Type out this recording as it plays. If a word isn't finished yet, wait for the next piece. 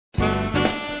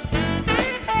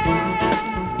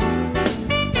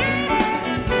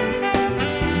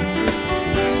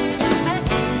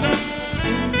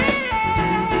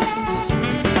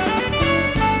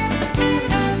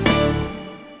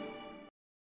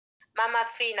Mama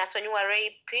Fiina sonyiwa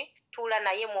rape tula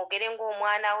naye mwogere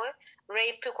ng'omwana we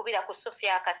rape kubira ku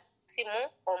Sofia akasimu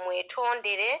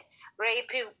omwetondere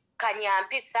rape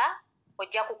kanyampisa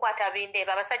ojja kukwata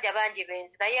Bindeeba abasajja bangi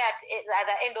benzi naye at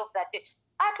the end of that day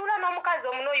atula n'omukazi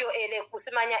omunoyo Aleku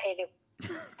simanya Aleku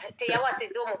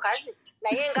teyawasiza omukazi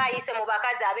naye ng'ayise mu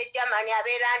bakazi ab'e Germany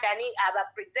ab'e London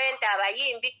abapresenta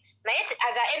abayimbi naye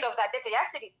at the end of that day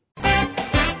teyasirisa.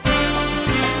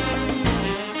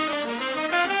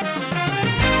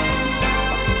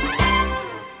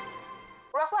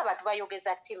 Lwakuba abantu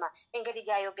bayogeza ttima engeri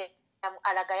gy'ayogera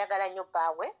alaga ayagala nnyo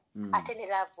bbaawe ate ne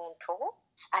lavunto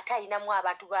ate ayinamu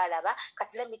abantu baalaba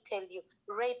kati let me tell you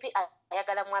rape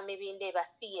ayagala mwami Bindeeba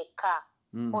si yekka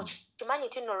okimanyi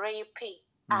nti no rape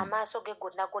amaaso ge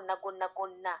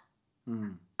gonna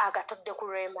agatadde ku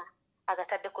Rema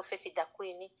agatadde ku Fifi da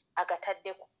Queen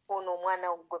agatadde ku ono omwana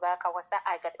gwe baakawasa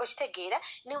okitegeera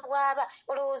ne bwaba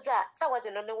olowooza sawa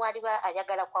zino ne waliba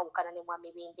ayagala kwawukana ne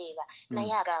mwami Bindeeba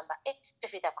naye agamba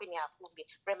Fifi da Queen afumbye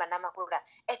Rema n'amakula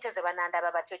eteze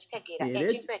banandaba bati okitegeera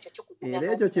ekintu ekyo kikugira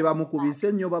era ekyo kye bamukubise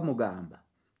ennyo bamugamba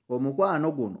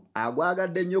omukwano guno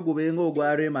agwagadde nnyo gubenga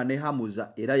ogwa Rema ne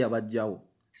Hamuza era yabajjawo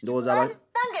ndowooza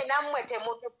nange nammwe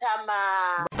temututama.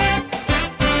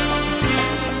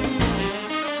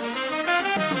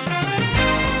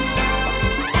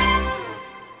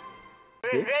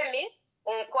 Remi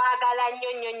nkwagala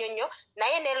nnyo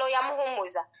naye ne looya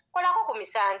Muhumuza kolako ku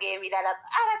misango emirala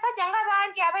abasajja nga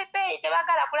bangi ab'ebbeeyi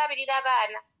tebagala kulabirira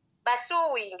baana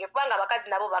basuuwinge kubanga abakazi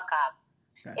nabo bakaaba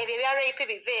ebyo bya rape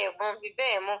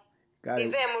biveemu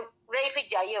rape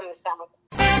gyayo omusango.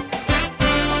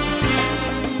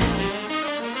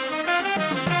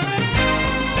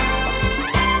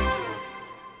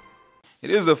 It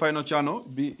is the final channel,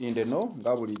 Be in the Know,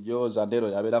 nga bulijjo Zandero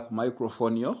yabeera ku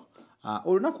microphone yo.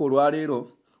 Olunaku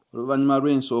olwaleero oluvannyuma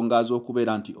lw'ensonga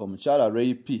z'okubeera nti omukyala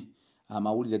rape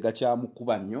amawulire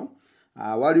gakyamukuba nnyo.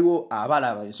 Waliwo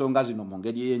abalaba ensonga zino mu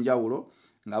ngeri ey'enjawulo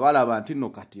nga balaba nti nno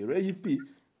kati rape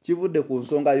kivudde ku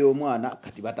nsonga y'omwana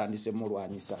kati batandise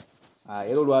mulwanyisa.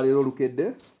 Era olwaleero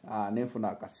lukedde nenfuna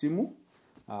akasimu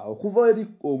okuva eri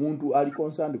omuntu ali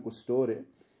concerned ku story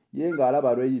ye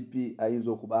ng'alaba rape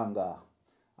ayinza okuba nga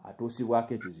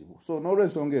atuusibwako ekizibu. So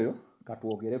n'olw'ensonga eyo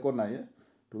katwogereko naye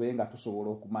tube nga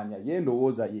tusobola okumanya ye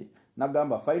endowooza ye.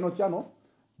 Nagamba final channel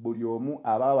buli omu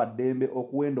aba wa ddembe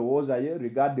okuwa endowooza ye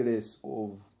regardless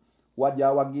of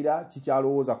wajyawagira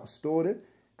kikyalowooza ku story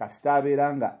kasita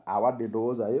abeera nga awadde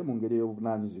endowooza ye mu ngeri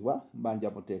y'obuvunaanyizibwa mbanja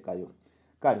muteekayo.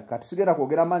 Kale katusigenda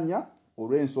kwogera mannya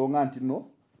olw'ensonga nti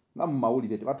nno nga mu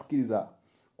mawulire tebatukkiriza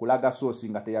kulaga soosi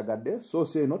nga teyagadde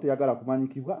soosi eno teyagala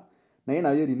kumanyikibwa naye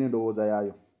nayo erina endowooza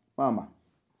yaayo. Maama.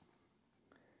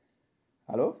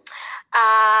 Halo?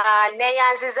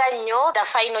 Neyanziza nnyo the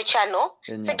final channel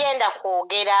sigenda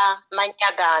kwogera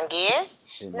mannya gange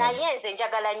naye nze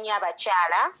njagala nnyo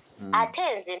abakyala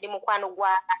ate nze ndi mukwano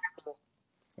gwa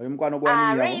oli mukwano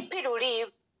gwa rape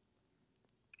luli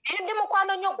ndi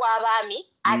mukwano nnyo gw'abaami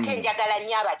ate njagala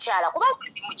nnyo abakyala kubanga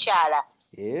ndi mukyala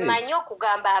manyi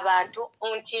okugamba abantu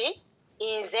nti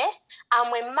nze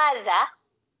amwe mother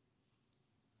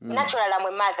natural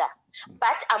amwe mother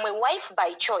but I'm a wife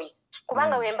by choice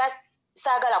kubanga wemba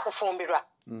saagala kufumbirwa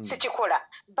sikikola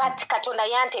but Katonda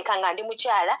yanteeka nga ndi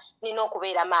mukyala nina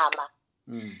okubeera maama.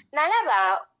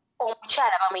 Nalaba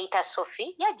omukyala bamuyita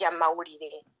Sophie yajja mu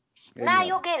mawulire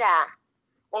n'ayogera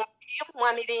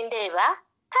mwami Bindeeba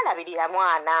talabirira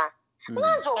mwana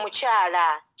nganze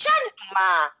omukyala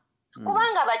kyannuma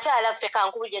kubanga abakyala ffe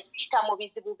kankubulire tuyita mu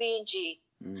bizibu bingi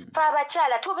ffe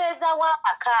abakyala tubeezaawo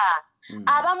amaka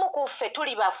abamu ku ffe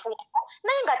tuli bafumbo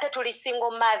naye nga tetuli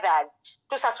single mothers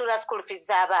tusasula school fees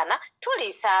z'abaana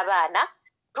tuliisa abaana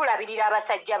tulabirira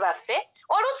abasajja baffe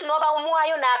oluusi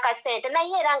n'obamuwaayo n'akasente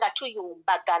naye era nga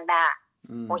tuyumbagana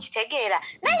okitegeera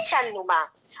naye kyannuma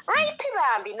rape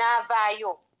bambi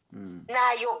n'avaayo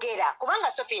n'ayogera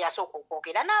kubanga Sophie yasooka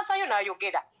okwogera n'avaayo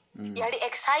n'ayogera yali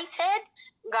excited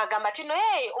ng'agamba ti no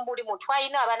buli muntu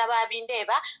alina abaana ba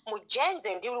Bindeeba mujje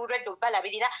nze ndi ready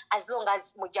okubalabirira as long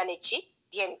as mujja neki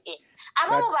DNA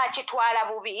abamu bakitwala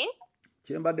bubi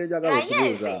kyembadde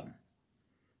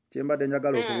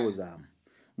njagala okubuuzaamu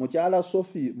mukyala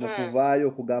Sophie mu kuvaayo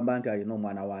okugamba nti alina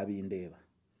omwana wa Bindeeba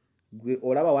gwe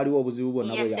olaba waliwo obuzibu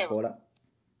bwonna bwe yakola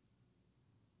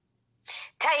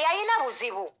tayalina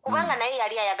buzibu kubanga naye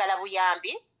yali ayagala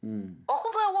buyambi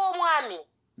okuva ew'omwami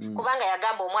kubanga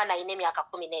yagamba omwana alina emyaka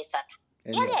 13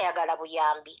 yali ayagala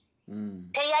buyambi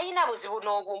teyalina buzibu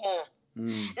n'obumu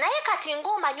naye kati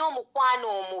ng'omanyi omukwano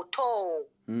omuto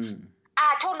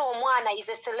ate ono omwana is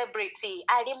a celebrity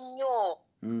ali nnyo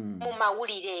mu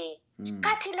mawulire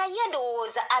kati naye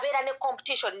ndowooza abeera ne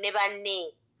competition ne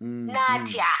banne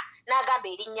n'atya n'agamba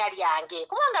erinnya lyange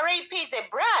kubanga rape is a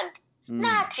brand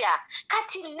n'atya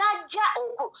kati najja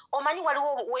omanyi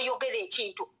waliwo weeyogera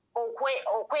ekintu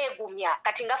okwegumya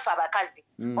kati ngaffe abakazi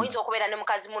oyinza okubeera ne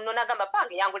mukazi munno n'agamba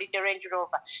pange yangulidde Range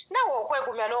Rover nawe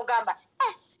okwegumya n'ogamba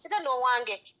nze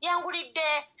n'owange yangulidde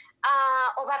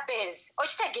oba Benz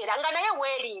okitegeera nga naye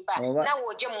weerimba nawe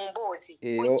oje mu mboozi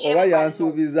oba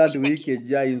yansuubiza nti wiiki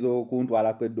ejja ayinza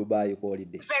okuntwalako e Dubai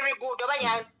holiday. Very good. Oba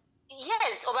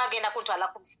yes, oba agenda kuntwala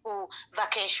ku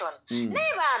vacation.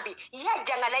 Naye bambi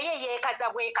yajja nga naye yeekaza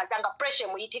bwekaza nga pressure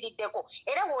emuyitiriddeko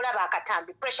era woolaba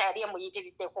akatambi pressure yali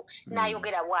emuyitiriddeko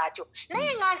n'ayogera bw'atyo.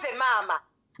 Naye nganze maama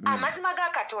amazima ga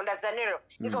Katonda Zanero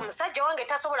nze omusajja wange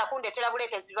tasobola kundeetera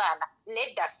buleetezi baana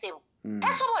nedda ssebo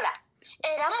tasobola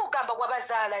era mugamba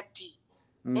gwabazaala ddi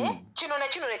kino ne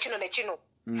kino ne kino ne kino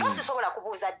sisobola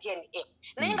kubuuza DNA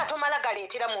naye nga tomala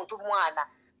galeetera muntu mwana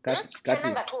fenna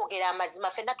nga twogera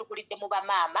amazima fenna tukulidde mu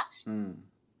bamaama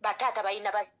bataata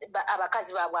balina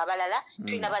abakazi baabwe abalala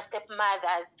tulina ba step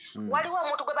mothers waliwo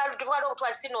omuntu gwe balutwala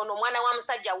obutwazi kino ono omwana wa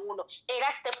musajja wuuno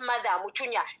era step mother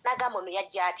amucunya n'agamba ono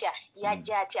yajja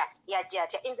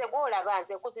atya nze gw'olaba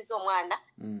nze nkuziza omwana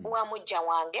wa mujja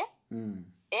wange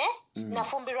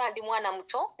nafumbirwa ndi mwana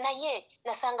muto naye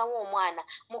nasangawo omwana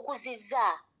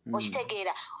mukuziza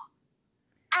okitegeera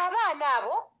abaana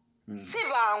abo si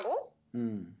bangu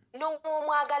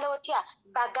n'omwagala otya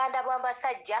baganda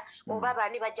bw'abasajja oba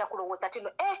baani bajja kulowooza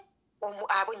tino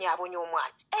abonye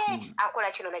omwana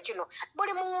akola kino na kino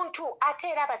buli muntu ate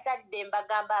era abazadde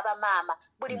mbagamba abamaama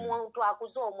buli muntu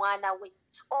akuze omwana we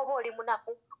oba oli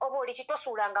munaku oba oli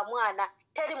kitosuulanga mwana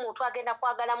teri muntu agenda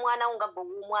kwagala mwana wo nga gwe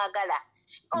wumwagala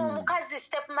omukazi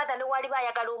step mother ne waliba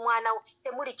ayagala omwana we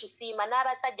temuli kisiima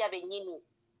n'abasajja bennyini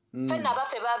fenna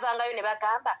abaffe baavangayo ne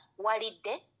bagamba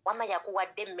walidde wama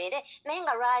yakuwadde emmere naye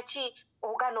nga lwaki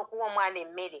ogaana okuwa omwana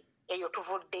emmere eyo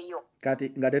tuvuddeyo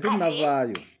kati nga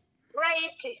tetunnavaayo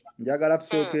njagala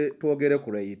tusooke twogere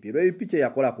ku rape kye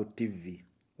yakola ku TV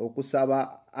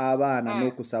okusaba abaana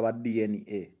n'okusaba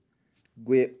DNA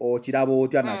gwe okiraba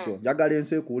otya nakyo njagala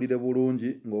ensi ekuwulire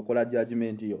bulungi ng'okola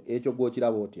judgment yo ekyo gwe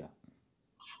okiraba otya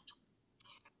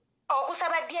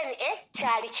okusaba DNA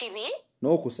kyali kibi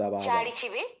n'okusaba kyali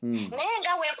kibi naye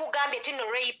nga weekugambye tino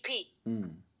rape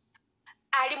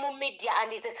ali mu media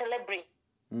and is a celebrity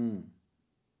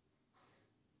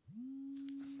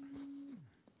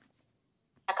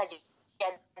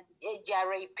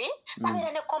rape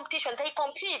babeera ne competition they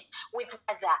compete with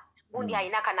other gundi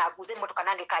ayina kana aguze emmotoka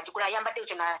nange kagigula ayambadde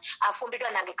kino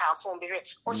afumbiddwa nange kanfumbirwe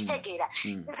okitegeera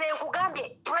nze nkugambye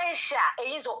pressure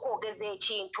eyinza okwogeza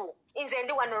ekintu nze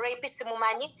ndi wano rape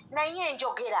simumanyi naye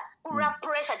njogera kulwa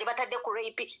pressure gye batadde ku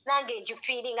rape nange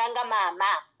ngifiiringa nga maama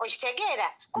okitegeera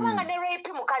kubanga ne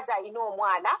rape mukazi ayina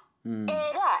omwana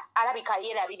era alabika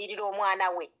yeerabiririra omwana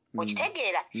we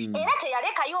okitegeera era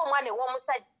teyalekayo omwana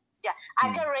ew'omusajja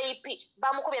ate rape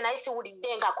bamukubye naye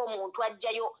siwuliddengako muntu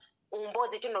ajjayo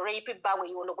umbozi tino rape bawe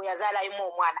yono gwe yazaalayo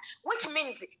omwana which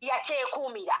means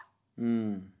yakyekuumira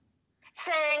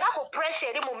senga ku pressure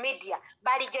eri mu media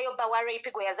balijjayo bawa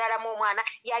rape gwe yazaalamu omwana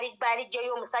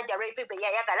balijjayo omusajja rape be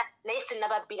yayagala naye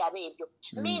sinnababbiraba ebyo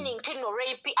meaning tino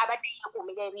rape abadde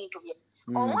yekuumira ebintu bye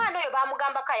omwana oyo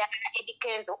bamugambako ayagala Eddie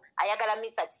Kenzo ayagala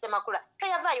Misa Kisemakula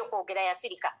teyavaayo kwogera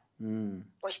yasirika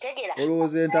okitegeera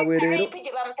olowooza entabwerero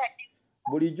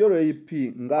bulijjo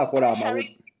rape ng'akola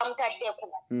amawulire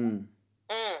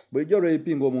bulijjo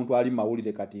rape ng'omuntu ali mu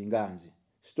mawulire kati nganze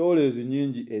stories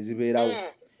nyingi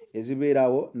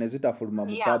ezibeerawo ne zitafuluma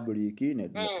mu public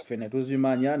ffe ne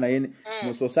tuzimanya naye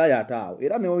mu society awo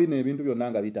era ne olina ebintu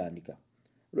byonna nga bitandika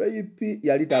rape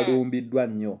yali talumbiddwa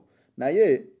nnyo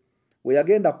naye we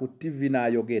yagenda ku TV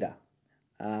n'ayogera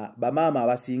bamaama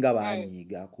abasinga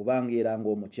baanyiiga kubanga era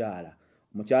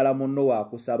ng'omukyala munno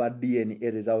waakusaba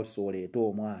DNA results oleeta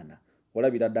omwana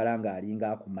olabira ddala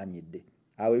ng'alinga akumanyidde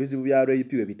awo ebizibu bya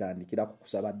rape we bitandikira ku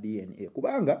kusaba DNA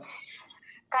kubanga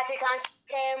kati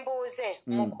kansembooze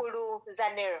mukulu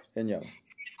Zanero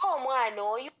omwana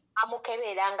oyo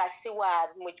amukebera nga si wa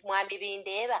mwami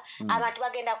Bindeeba abantu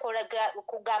bagenda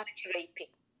kugamba ti rape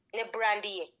ne brand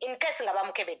ye in case nga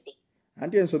bamukebedde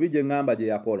anti ensobi gye ngamba gye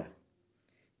yakola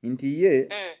nti ye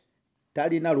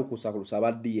talina lukusa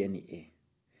kusaba DNA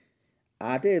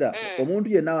ate era omuntu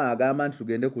yenna agamba nti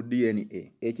tugende ku DNA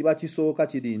ekiba kisooka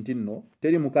kiri nti nno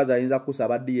teri mukazi ayinza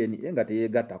kusaba DNA nga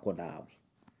teyeegattako naawe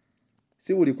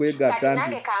si buli kwegatta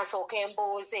nange kansooka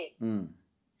embooze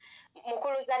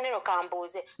mukulu Zanero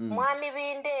kambuuze mwami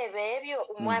Bindeeba ebyo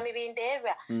mwami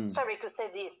Bindeeba sorry to say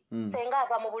this senga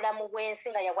ava mu bulamu bw'ensi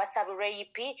nga yawasa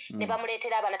rape ne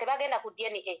bamuleetera abaana tebagenda ku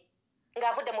DNA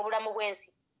ng'avudde mu bulamu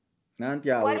bw'ensi.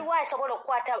 Nanti awo waliwo asobola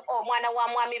okukwata omwana wa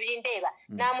mwami Bindeeba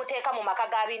n'amuteeka mu maka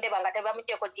ga Bindeeba nga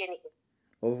tebamuteeko DNA.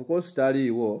 Of course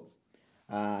taliiwo.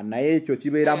 Naye ekyo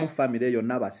kibeera mu famire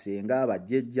yonna basenga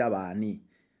bajjejja baani.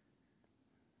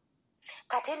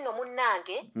 Kati nno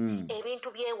munnange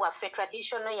ebintu byewaffe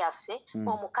traditional yaffe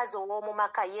omukazi ow'omu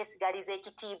maka yeesigaliza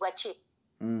ekitiibwa kye.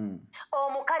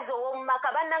 Omukazi ow'omu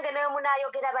maka bannange naye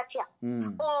munaayogera batya?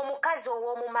 Omukazi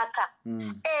ow'omu maka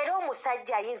era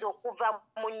omusajja ayinza okuva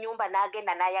mu nnyumba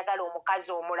n'agenda n'ayagala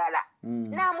omukazi omulala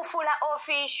n'amufuula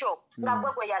official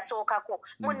nga gwe yasookako.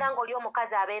 Munnange oli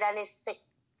omukazi abeera n'esse.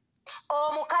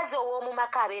 Omukazi ow'omu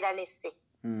maka abeera n'esse.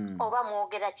 Oba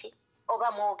mwogera ki?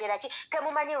 Oba mwogera ki?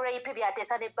 Temumanyi rape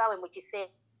byateesa ne bbaawe mu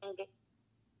kisenge.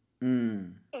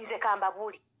 Nze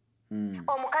kambabuli.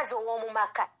 Omukazi ow'omu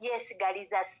maka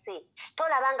yeesigaliza sse.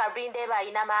 Tolaba nga Bindeeba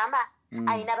ayina maama,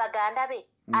 ayina baganda be,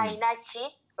 ayina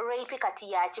ki? Rape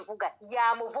kati yakivuga,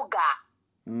 yamuvuga.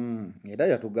 Era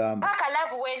yatugamba. Paka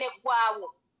laavu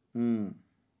weeneggwawo.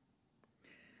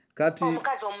 Kati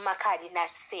omukazi omu maka alina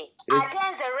sse. Ate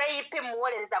nze rape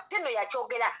muwolereza kuti nno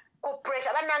yakyogera ku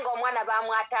pressure. Bannange omwana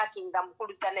baamwataakinga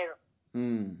Mukuluzzanero.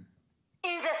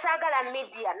 Nze saagala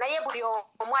media naye buli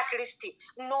omu at least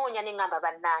noonya ne ŋŋamba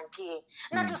bannange.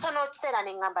 Natuusa n'okiseera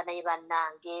ne ŋŋamba naye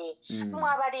bannange.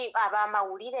 Mwabali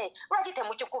ab'amawulire lwaki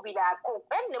temukikubirako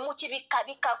ne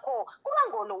mukibikkabikako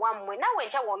kubanga ono wammwe naawe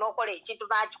enkya w'onookola ekintu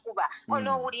n'akikuba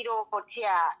onoowulira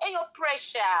otya. Eyo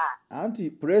pressure.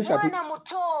 Anti pressure mwana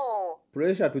muto.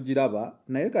 Pressure tugiraba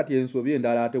naye kati ensobi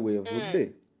endala ate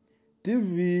weevudde.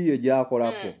 TV ye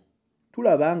gyakolako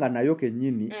tulaba nga nayo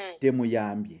kennyini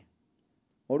temuyambye.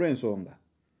 Olw'ensonga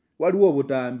waliwo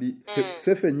obutambi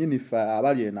fefe nnyini ffe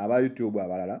abali eno aba YouTube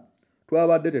abalala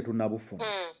twabadde tetunnabufuna.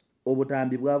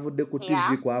 Obutambi bwavudde ku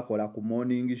TV kwakola ku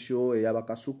morning show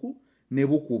ey'abakasuku ne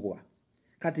bukubwa.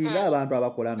 Kati ng'abantu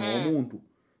abakola n'omuntu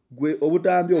gwe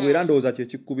obutambi obwo era ndowooza kye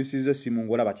kikkubisiza essimu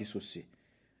ng'olaba kisusse.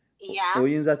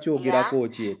 Oyinza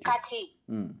kyogerako ki ekyo? Kati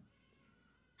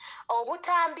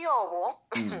obutambi obwo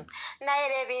naye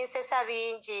era ebinsesa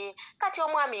bingi. Kati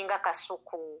omwami nga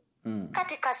Kasuku.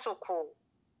 Kati Kasuku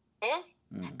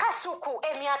Kasuku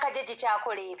emyaka gye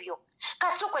gikyakola ebyo.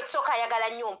 Kasuku ekisooka ayagala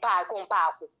nnyo mpaaku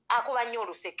akuba nnyo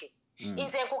oluseke.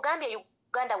 Nze nkugambye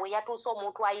Uganda we yatuusa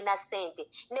omuntu alina ssente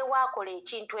ne waakola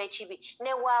ekintu ekibi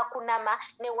ne waakunama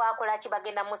ne waakola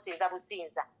kibagenda musinza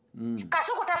businza.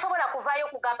 Kasuku tasobola kuvaayo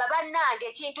kugamba bannange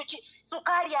ekintu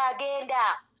sukaali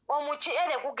agenda,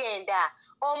 omuceere gugenda,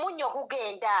 omunnyo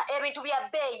gugenda, ebintu bya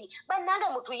bbeeyi bannange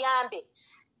mutuyambe.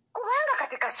 Kubanga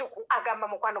kati Kasuku agamba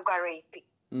mukwano gwa rape.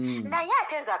 Naye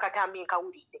ate nze akatambi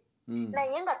nkawulidde.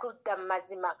 Naye nga tudda mu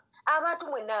mazima abantu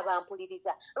mwenna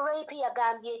abampuliriza rape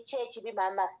yagambye ki ekibi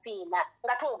maama Fiina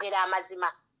nga twogera amazima.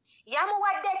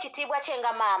 Yamuwadde ekitiibwa kye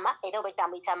nga maama era oba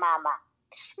tamuyita maama.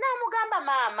 N'amugamba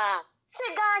maama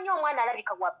sigaanye omwana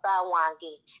alabika gwa bba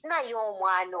wange naye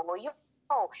omwana oyo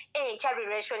enkya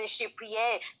relationship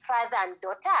ye father and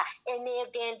daughter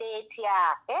eneegenda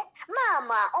etya?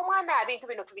 Maama omwana ebintu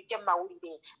bino tubijje mu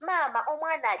mawulire. Maama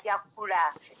omwana ajja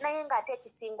kukula naye ng'ate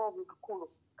ekisinga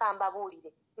obukulu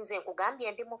kambabuulire nze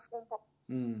nkugambye ndi mufumbo.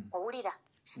 Owulira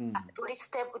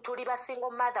tuli basinga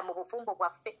mother mu bufumbo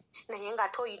bwaffe naye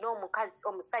ng'ate oyina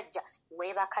omusajja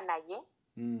weebaka naye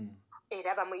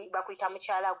era bakuyita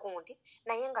mukyala gundi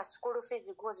naye nga school fees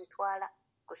gw'ozitwala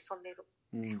ku ssomero.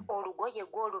 Olugoye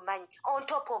gw'olumanyi. On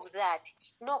top of that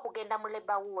n'okugenda mu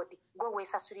labor ward gwe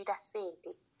weesasulira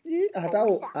ssente.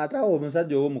 Ate awo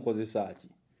omusajja oba omukozesa ki?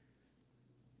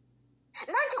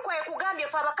 Nanti kwe kugambye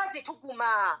ffe abakazi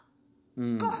tuguma.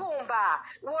 Tufumba.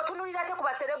 W'otunulira te ku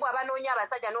baserebu abanoonya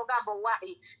abasajja n'ogamba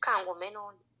owaayi kangome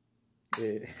n'ondi.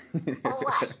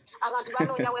 Owaayi abantu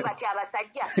banoonya we batya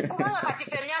abasajja kubanga kati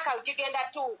ffe emyaka gigenda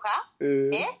tuuka.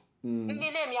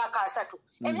 Nina emyaka 3.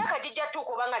 Emyaka gijja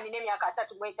tuuka obanga nina emyaka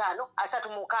 35,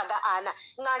 36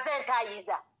 nga nze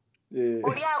ntaayiza.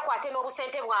 Oli akwate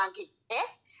n'obusente bwange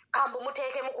kambu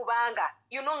muteekemu kubanga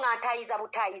nga ntaayiza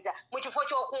butaayiza mu kifo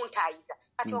ky'okuntaayiza.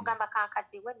 Kati ogamba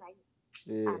kankaddiwe naye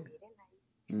ambeere naye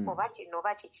oba kino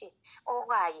oba kiki.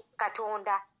 Owaayi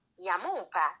Katonda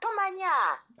yamumpa tomanya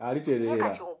alitereera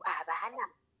kati abaana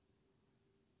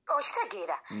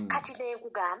okitegeera. Kati ne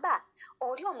nkugamba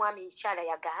oli omwami ekyala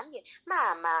yagambye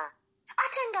maama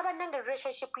ate nga bannange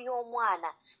relationship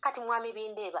y'omwana kati mwami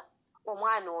Bindeeba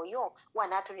omwana oyo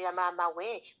wanaatunira maama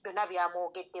we byonna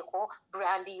byamwogeddeko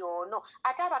brandi yoono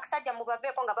ate abasajja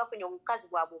mubaveeko nga bafunye omukazi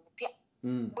bwabwe omupya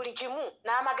buli kimu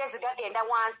n'amagezi gagenda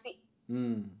wansi.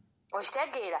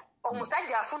 Okitegeera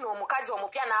omusajja afuna omukazi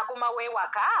omupya n'akomawo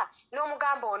ewaka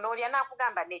n'omugamba onoolya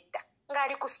n'akugamba nedda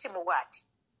ng'ali ku ssimu bw'ati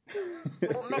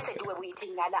bu message we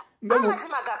buyitingana Ngamu-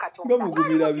 amazima ga Katonda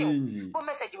ngamugumira bingi. bu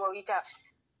message we buyita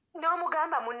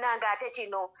n'omugamba munnange ate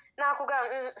kino n'akugamba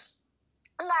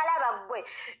ng'alaba gwe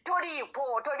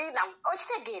toliipo tolina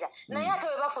okitegeera naye ate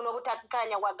we bafuna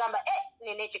obutakkaanya wagamba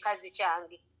nina ekikazi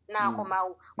kyange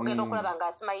n'akomawo ogenda okulaba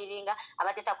ng'asimayiringa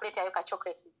abadde takuleetayo ka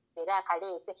chocolate era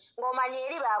akaleese ng'omanya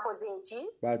eri baakoze eki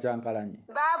Bakyankalanye.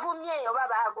 baavumye oba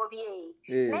baagobye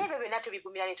naye ebyo byonna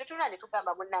tubigumira ne tutula ne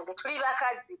tugamba munnange tuli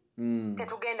bakazi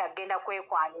tetugenda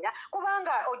kwekwanira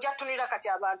kubanga ojja tunira kati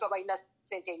abantu abalina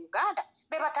ssente e Uganda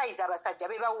be batayiza abasajja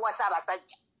be bawasa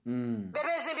abasajja be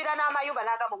beezimbira n'amayumba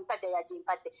n'agamba omusajja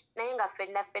yagimpadde naye nga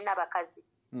ffenna bakazi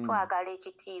twagala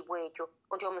ekitiibwa ekyo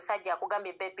nti omusajja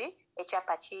akugambye bebi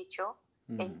ekyapa kiikyo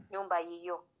ennyumba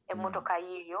yiyo emmotoka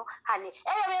yiyo hani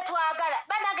ebyo byetwagala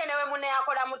banage newe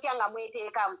muneyakola mutya nga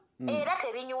mweteekamu era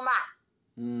tebinyuma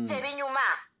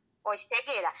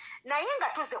okitegeera naye nga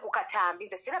tuze ku katambi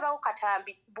nze sirabawo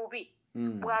katambi bubi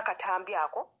bwakatambi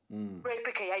ako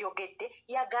Repike yayogedde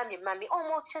yagambye mami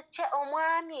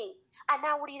omwami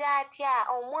anawulira atya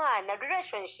omwana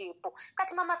relationship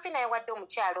kati mama Fiina yawadde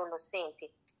omukyalo ono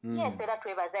ssente yes era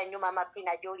twebaza nnyo mama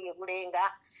Fiina gy'oli ebulenga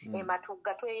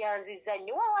ematugga tweyanziza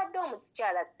nnyo wawadde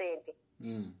omukyala ssente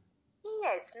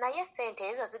yes naye ssente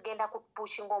ezo zigenda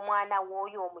kupushinga omwana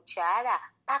w'oyo omukyala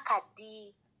paka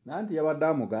ddi nanti yabadde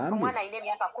amugambye omwana alina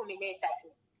emyaka 13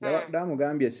 yabadde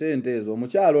amugambye ssente ezo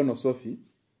omukyalo ono Sophie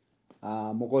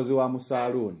mukozi wa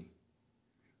musaluuni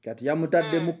kati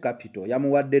yamutaddemu capital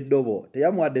yamuwadde eddobo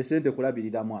teyamuwadde ssente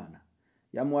kulabirira mwana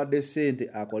yamuwadde ssente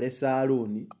akole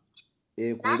saluuni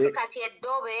ekule kati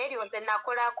eddobo eryo nze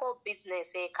nakolako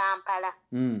business e Kampala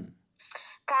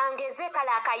kangeze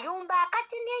kala akayumba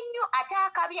akatini ennyo ate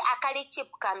akabi akali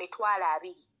chip ka mitwalo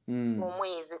 2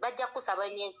 omwezi bajja kusaba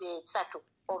emyezi 3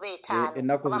 oba 5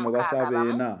 ennaku zino basaba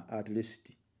ena at least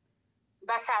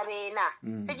basaba ena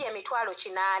sije emitwalo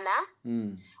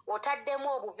 8 otaddemu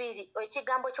obuviri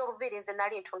ekigambo ky'obuviri nze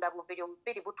nali ntunda buviri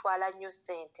obuviri butwala nnyo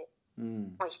ssente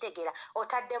okitegeera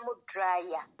otaddemu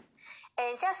dryer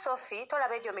enkya Sophie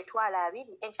tolaba egyo mitwalo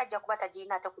 2 enkya ajja kuba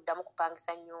tagirina ate kuddamu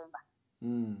kupangisa nnyumba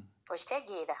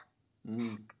okitegeera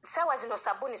sawa zino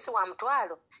sabuni si wa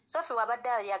mutwalo Sophie wabadde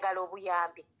ayagala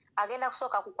obuyambi agenda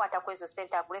kusooka kukwata kwezo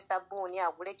ssente agule sabuni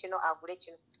agule kino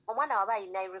omwana waba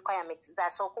alina requirements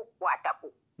zasooka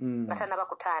okukwatako nga tanaba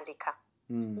kutandika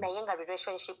naye nga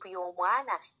relationship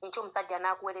y'omwana nti omusajja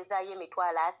n'akuweerezaayo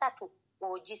emitwalo 3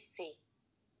 ogisse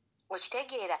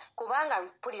okitegeera kubanga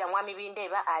mpulira mwami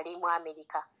Bindeeba ali mu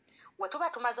Amerika we tuba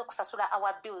tumaze okusasula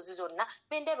our bills zonna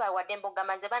Bindeeba wadde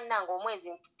mbogamaze bannanga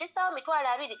omwezi tisaawo mitwalo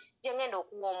 2 gye ngenda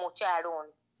okuwa omukyalo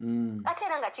ono ate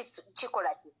era nga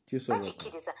kikola ki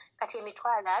bakikkiriza kati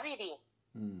emitwalo 2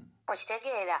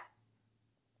 okitegeera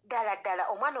ddala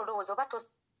omwana olowooza oba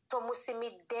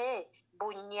tomusimidde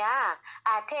bunya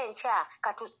ate enkya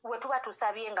we tuba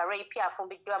tusabye nga Rape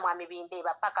afumbiddwa mwami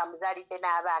Bindeeba paka muzaalidde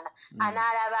n'abaana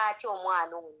anaalaba atya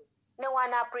omwana ono ne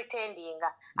wana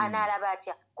pretendinga anaalaba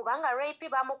atya kubanga Rape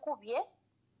bamukubye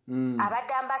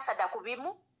abadde ambasada ku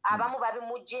bimu abamu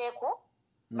babimugjeeko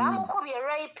bamukubye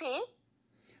Rape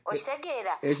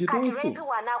okitegeera kati Rape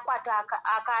wanaakwata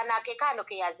akaana ke kano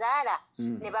ke yazaala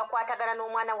ne bakwatagana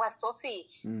n'omwana wa Sophie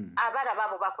abaana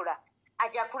baabo bakula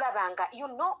ajja kulabanga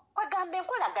kwegamba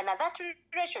enkolagana that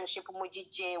relationship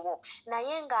mugijjeewo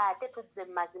naye ng'ate tuzze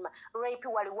mu mazima Rape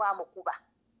waliwo amukuba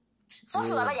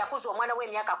Sophie waba yakuza omwana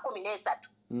w'emyaka 13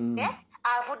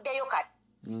 avuddeyo kati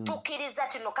tukkiriza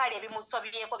kino kale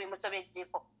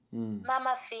bimusobeddeko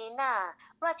mama Fiina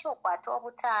lwaki okwata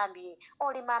obutambi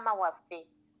oli maama waffe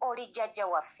oli jjajja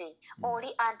waffe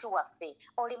oli anti waffe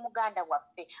oli muganda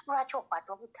waffe lwaki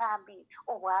okwata obutambi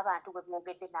obw'abantu bwe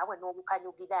bwogedde naawe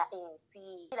n'obukanyugira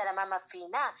ensi irala mama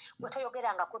Fiina bwe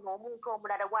toyogerangako n'omuntu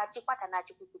omulala wakikwata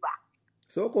n'akikukuba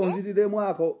sooka onziriremu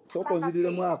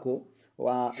ako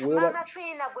mama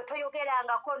Fiina gwe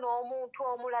toyogerangako n'omuntu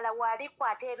omulala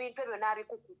walikwata ebintu ebyo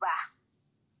n'abikukuba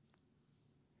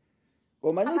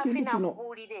omanyi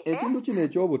ekintu kino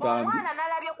ekyobutambi omwana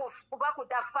nalabye kuba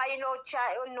kuda final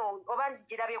oba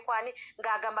girabye kwani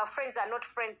ng'agamba friends are not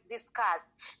friends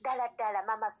discuss ddala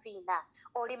mama Fiina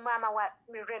oli maama wa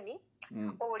Remi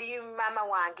oli maama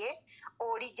wange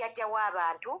oli jjajja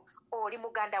w'abantu oli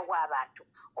muganda w'abantu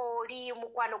oli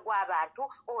mukwano gw'abantu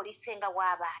oli ssenga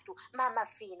w'abantu mama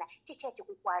Fiina kiki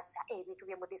ekikukwasa ebintu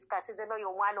bye mudiscussize n'oyo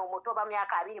omwana omuto oba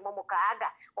myaka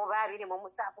 26 oba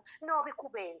 27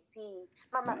 n'obikuba ensi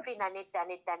mama Fiina nedda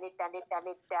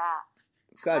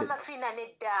mama Fiina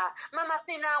nedda mama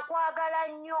Fiina nkwagala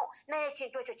nnyo naye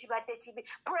ekintu ekyo kibadde kibi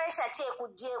pressure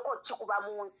kyekugjeeko kikuba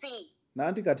mu nsi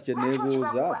nanti kati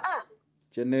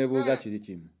kyeneebuuza kiri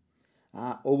kimu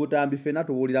obutambi ffenna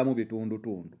tubuuliramu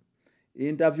bitundutundu.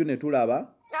 Interview ne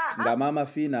tulaba nga Maama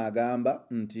Fiina agamba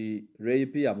nti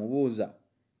rape yamubuuza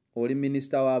oli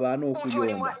minisita w'abaana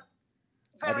okuyomba.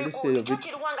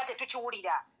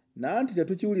 Nanti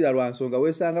tetukiwulira lwa nsonga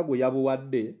weesanga gwe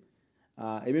yabuwadde.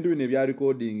 Ebintu bino ebya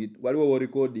recording waliwo wo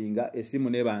recordinga esimu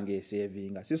nebanga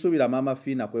esevinga. Sisuubira Maama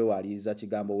Fiina kwewaliza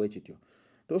kigambo wekityo.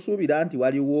 Tosuubira nti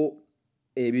waliwo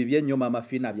ebibye ennyo Maama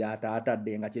Fiina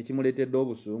by'ataatadde nga kye kimuleetedde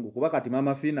obusungu kuba kati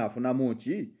Maama Fiina afunamu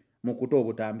ki mu kuta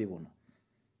obutambi buno.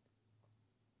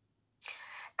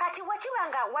 Kati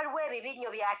wakibanga waliwo ebibye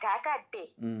nnyo by'ataatadde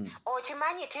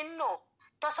okimanyi ti nno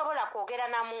tosobola kwogera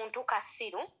na muntu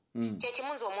kasiru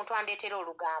kyekimunzi omuntu andeetera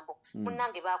olugambo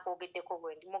munnange baakwogeddeko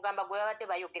bwendi mugamba gwe babadde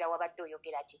bayogera wabadde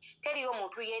oyogera ki teriyo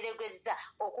omuntu yeeregezza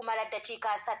okumala ddakiika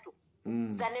 3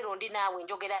 zanerondi naawe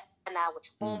njogera naawe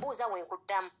ombuuza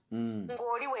wenkuddamu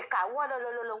ng'oli weka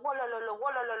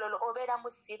wolololo obeera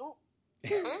musiru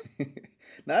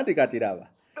nanti kati raba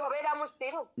obeera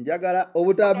musiru njagala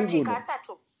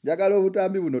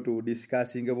obutambi buno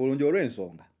tubudiskasinge bulungi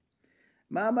olw'ensonga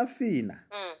Maama Fiina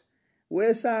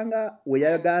weesanga we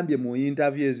yagambye mu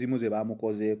interview ezimu ze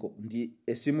bamukozeeko nti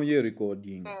esimu ye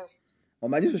recording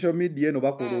omanyi social media eno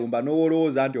bakulumba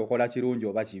n'olowooza nti okola kirungi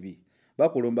oba kibi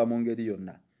bakulumba mu ngeri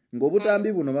yonna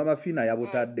ng'obutambi buno Maama Fiina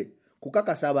yabutadde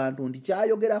kukakasa abantu nti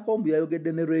kyayogerako mbu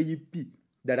yayogedde ne rape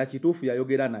ddala kituufu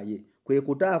yayogera naye kwe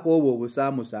kutaako obwo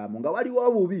obusaamusaamu nga waliwo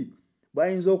obubi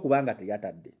bwayinza okuba nga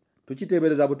teyatadde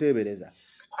tukiteebereza buteebereza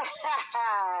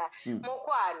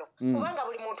Mukwano kubanga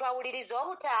buli muntu awuliriza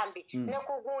obutambi ne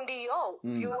ku gundi yo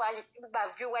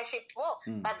viewership bo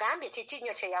bagambye kiki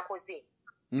nnyo kye yakoze.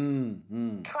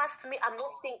 Trust me, I'm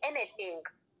not saying anything.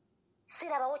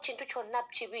 Sirabawo kintu kyonna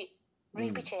kibi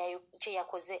rape kye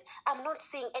yakoze. I'm not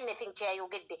saying anything kye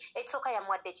yayogedde ekisooka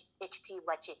yamuwadde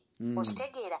ekitiibwa kye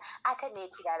okitegeera ate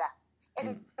n'ekirala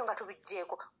ebintu nga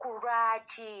tubijjeeko ku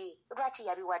lwaki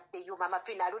yabiwaddeyo Maama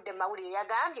Fiina aludde mawulire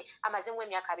yagambye amazemu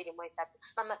emyaka 23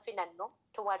 Maama Fiina nno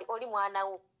tewali oli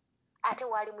mwanawo ate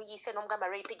wali muyise n'omugamba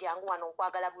rape jangu wano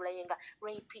nkwagala bulayenga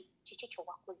rape kiki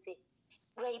kyowakoze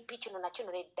rape kino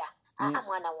nakino nedda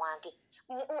mwana wange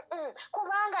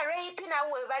kubanga rape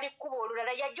nawe bali kuba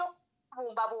olulala yajja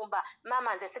bumbabumba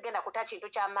maama nze sigenda kuta kintu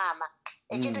kya maama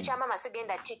ekintu kya maama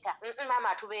sigenda kita maama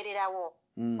atubeererawo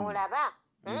olaba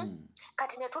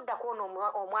kati netudda kuona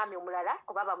omwami omulala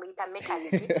oba bamuyita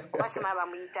mechanic oba sima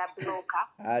bamuyita broker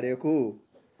Aleku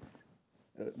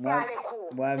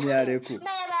mwami Aleku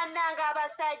naye bannanga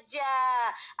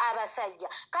abasajja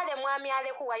kale mwami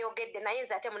Aleku wayogedde naye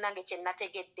nze ate munange kye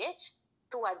nategedde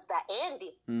towards the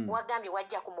end wagambye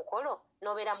wajja ku mukolo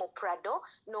n'obeera mu Prado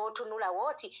n'otunula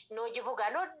wooti n'ogivuga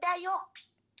n'oddayo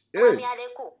mwami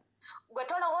Aleku gwe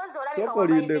tolowooza olabika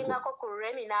wabayibingako ku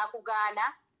Remi n'akugaana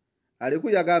Aleku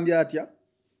yagambye atya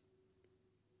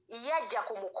yajja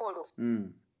ku mukolo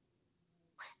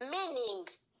meaning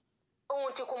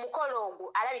nti ku mukolo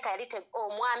ogwo alabika yali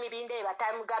omwami Bindeeba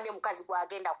tamugambye mukazi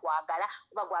gwagenda kwagala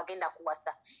oba gwagenda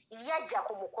kuwasa yajja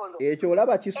ku mukolo ekyo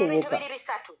olaba kisoboka ebintu biri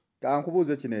bisatu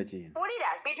kankubuuze kino ekintu pulira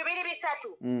bintu biri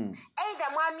bisatu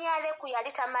either mwami Aleku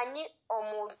yali tamanyi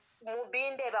mu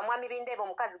Bindeeba mwami Bindeeba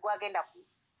omukazi gwagenda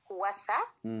kuwasa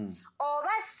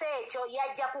oba si ekyo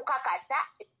yajja kukakasa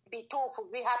bituufu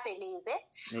bihappeninze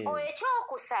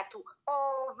ekyokusatu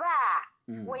oba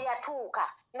we yatuuka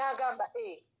n'agamba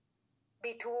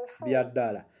bituufu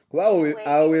byaddala kuba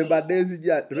awe mbadde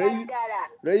nzija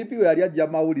rape we yali ajja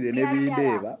mawulire ne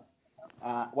Bindeeba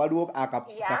waliwo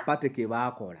akapate ke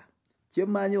baakola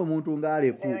kyemmanyi omuntu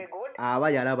ng'Aleku aba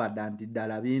yalaba dda nti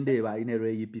ddala Bindeeba aline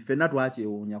rape ffenna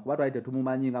twakyewuunya kuba twali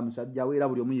tetumumanyi nga musajja we era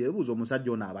buli omu yeebuuza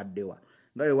omusajja ono abaddewa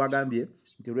nga we wagambye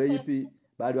nti rape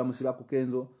baali bamusiba ku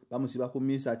Kenzo bamusiba ku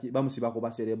Misaki bamusiba ku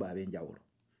basereba ab'enjawulo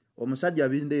omusajja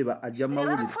Bindeeba ajja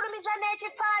mawulire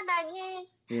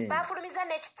bafulumiza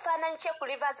n'ekifaananyi kye ku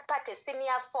Rivers Party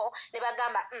Senior 4 ne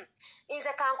bagamba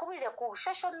nze kankubulire ku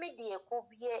social media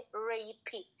ekubye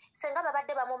rape senga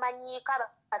babadde bamumanyiika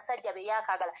abasajja be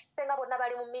yaakagala senga bonna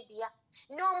bali mu media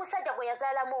n'omusajja gwe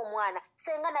yazaalamu omwana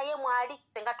senga naye mwali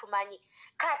senga tumanyi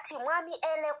kati mwami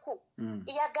Aleku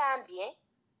yagambye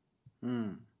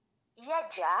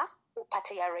yajja ku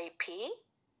party ya rape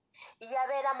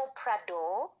yabeera mu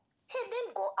Prado he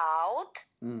didn't go out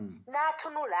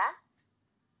n'atunula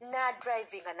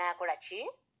n'adrivinga n'akola ki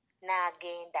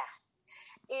n'agenda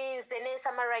nze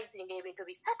n'ensummarizing ebintu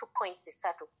bisatu points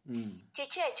 3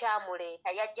 kiki ekyamuleeta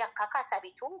yajja kukakasa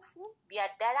bituufu bya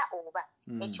ddala oba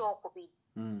ekyokubiri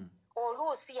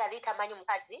oluusi yali tamanyi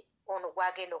mukazi ono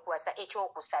gwagenda okuwasa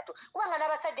ekyokusatu kubanga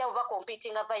n'abasajja abo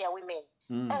bakompitinga via women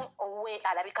owe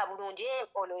alabika bulungi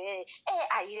ono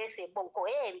ayirese ebbonko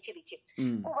biki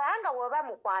kubanga woba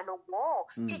mukwano gwo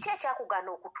kiki ekyakugana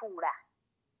okutuula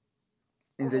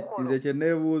nze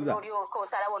kyeneebuuza olyoka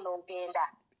osalawo n'ogenda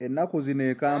ennaku zino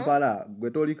e Kampala gwe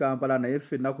toli Kampala naye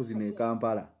ffe ennaku zino e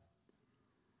Kampala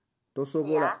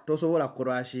tosobola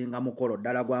kurashinga mukolo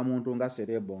ddala gwa muntu nga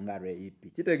serebo nga rape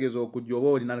kitegeeza okujja oba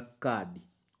olina kaadi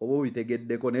oba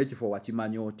obitegeddeko n'ekifo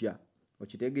wakimanya otya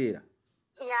okitegeera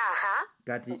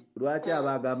kati lwaki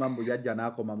aba agamba mbu yajja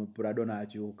n'akoma mu Prado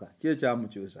n'akyuka ki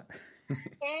ekyamukyusa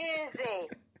nze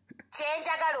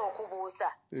kyenjagala okubuuza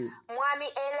mwami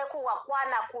Aleku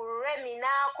wakwana ku Remi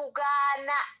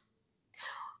n'akugaana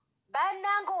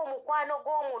bannanga omukwano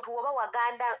gw'omuntu oba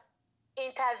waganda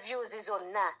interviews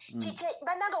zonna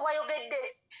bannanga wayogedde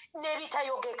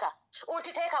n'ebitayogeka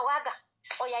nti teeka waaga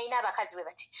oyo alina abakazi be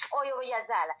bati oyo bwe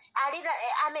yazaala ali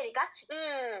America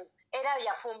era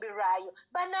yafumbirwayo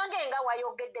bannanga nga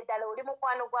wayogedde ddala oli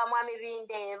mukwano gwa mwami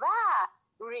Bindeeba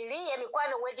really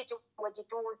emikwano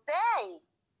wegituuse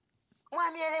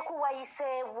mwami Aleku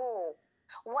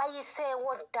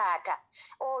wayiseewo taata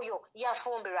oyo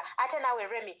yafumbirwa ate nawe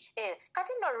Remi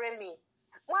kati no Remi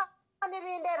mwami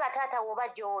Bindeeba taata woba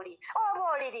gy'oli oba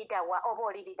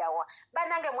oliridawa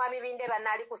bannange mwami Bindeeba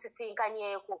naali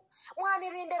kusisinkanyeeku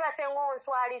mwami Bindeeba senga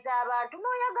onswaliza abantu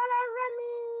n'oyagala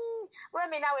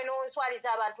Remi nawe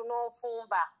n'onswaliza abantu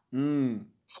n'ofumba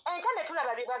enkya ne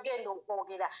tulaba bye bagenda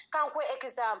okwogera kankwe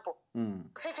example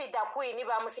Fifi the Queen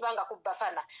bamusibanga ku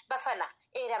bafana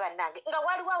era bannange nga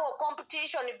waliwo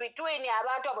competition between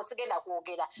abantu abo sigenda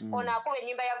kwogera ono akuba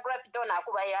ennyimba ya graffiti ono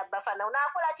akuba ya bafana ono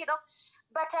akola kino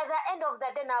but at the end of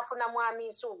the day naafuna mwami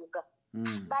Nsubuga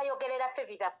bayogerera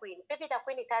Fifi the Queen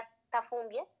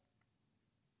tafumbye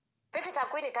Fifi the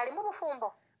Queen tali mu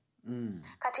bufumbo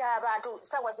kati abantu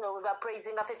sawa zino we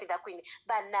praising Fifi the Queen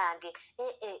bannange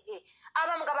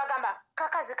abamu bagamba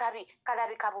kakazi kabi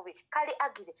kalabika bubi kali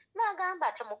agire nagamba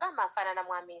ate mugamba afaanana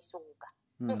mwami Nsubuga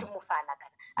nti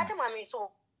mufaanagana ate mwami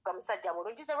Nsubuga musajja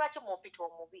mulungi ze lwaki mumpita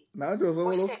omubi nanti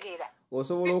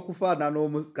osobola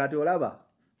okufaanana kati olaba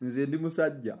nze ndi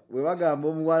musajja we bagamba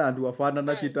omuwala nti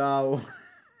wafaanana kitaawo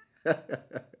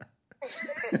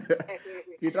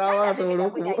kitaawo asobola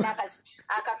okuba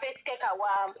akafesike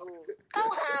kawanvu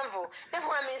ne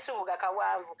mwami Nsubuga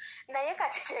kawanvu naye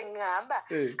kati kyeŋŋamba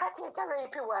kati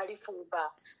ekyalaipi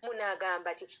waalifumba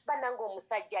munagamba ti bannanga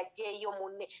omusajja ajjeeyo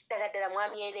munne ddala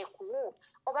mwami Aleku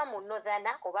oba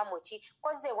munozana oba muki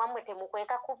koze ewammwe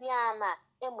temukweka ku byama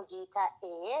emugiyita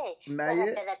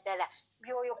ddala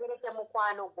byoyogerede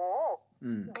mukwano gwo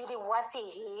biri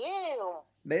wasihiyo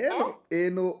naye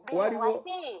eno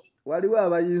waliwo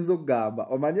abayinza okugamba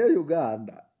omanye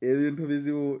Uganda ebintu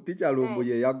bizibu tikyalumbu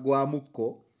ye yaggwamukko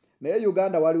naye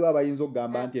Uganda waliwo abayinza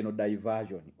okugamba nti eno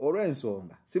diversion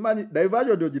olw'ensonga simanyi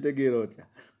diversion ogitegeera otya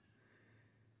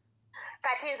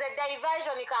kati nze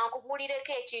diversion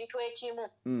kankubulireko ekintu ekimu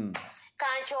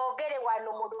kankyogere wano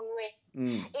mu lunwe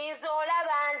nze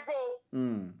olaba nze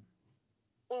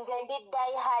ndi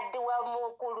diehard wa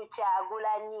Mukulu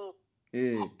Kyagulanyi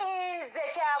nze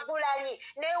Kyagulanyi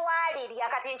newaalirya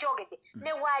kati nkyogedde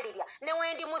newaalirya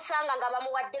newendi musanga nga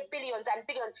bamuwadde billions and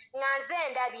billions nga nze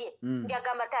ndabye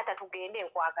njagamba taata tugende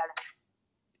nkwagala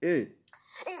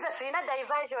nze sirina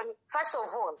diversion first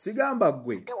of all sigamba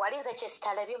gwe tewali nze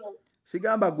kyesitalabye mu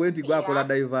sigamba gwe nti gwakola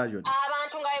diversion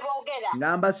abantu nga beboogera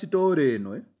ngamba sitoore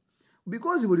eno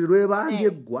because buli lwebanga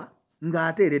eggwa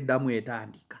ng'ate era eddamu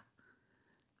etandika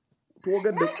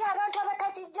nati abantu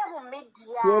abatakijja mu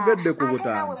media twogedde ku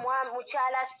Butambi nawe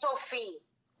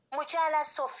mukyala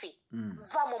Sophie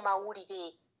va mu mawulire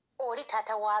oli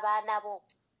taata w'abaana bo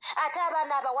ate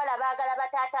abaana abawala baagala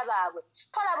bataata baabwe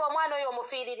tolaba omwana oyo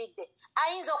omufiiriridde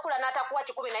ayinza okula n'atakuwa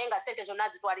 10 naye nga ssente zonna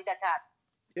zitwalira taata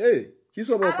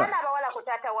kisoboka abaana abawala ku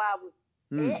taata waabwe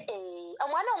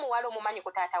omwana omuwala omumanyi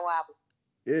ku taata waabwe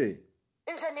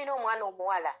nze nina omwana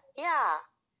omuwala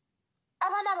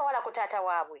abaana abawala ku taata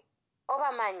waabwe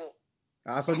oba manyi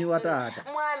asonyiwa taata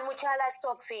mwami mukyala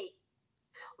Sophie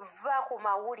va ku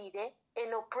mawulire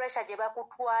eno pressure gye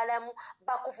bakutwalamu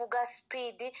bakuvuga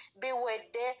speed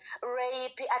biwedde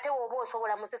rape ate woba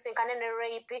osobola musisinkane ne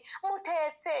rape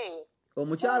muteese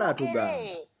omukyala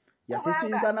atugamba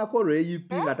yasisinkanako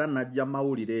rape nga tanajja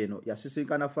mawulire eno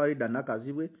yasisinkana Farida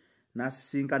Nakazibwe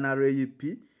n'asisinkana rape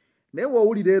naye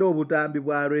wowulira era obutambi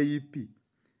bwa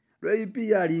rape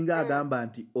yalinga agamba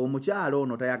nti omukyala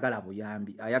ono tayagala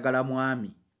buyambi ayagala mwami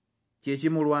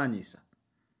kyekimulwanyisa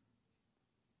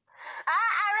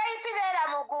rape beera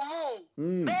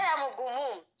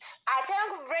mugumu ate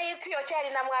rape rape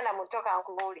okyalina mwana muto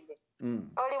kankubuulire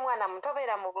oli mwana muto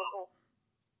beera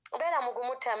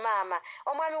mugumu maama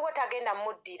omwami wo tagenda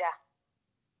muddira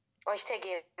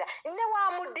okitegeera ne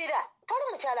waamuddira toli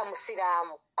mukyala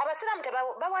musiraamu abasiraamu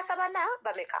tebawasa bana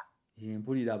bameka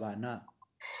mpulira bana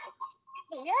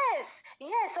yes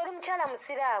oli mukyala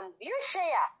musiraamu you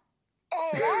share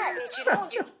era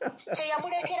ekirungi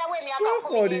kyeyamulekerawo emyaka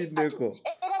 13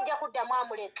 era ajja kuddamu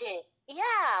amuleke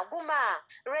guma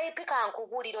rape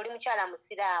kankubuulire oli mukyala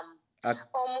musiraamu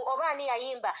oba ani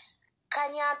yayimba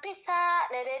kanyampisa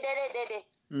ledededede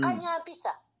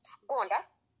kanyampisa gonda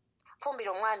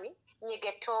fumbira omwami nyiga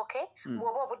ettooke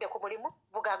bw'oba ovudde ku mulimu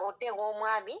vuga oddewo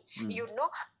omwami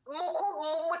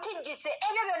mutijjise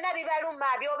ebyo byonna bibaluma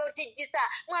byoba otijjisa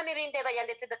mwami Bindeeba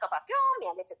yandetsedde kapafyumu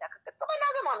yandetsedde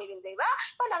akatonange mwami Bindeeba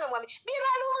onange mwami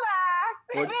bibaluma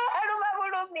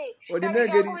bulumi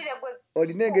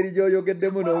olina engeri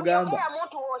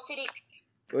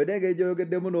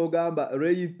gy'oyogeddemu n'ogamba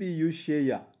rape you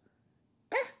share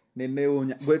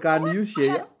nenewuunya gwe can you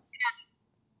share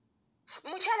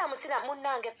mukyala musiraamu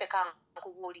munnange ffe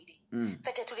kankubuulire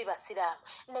ffe tetuli basiraamu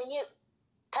naye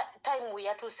time we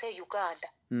yatuuse e Uganda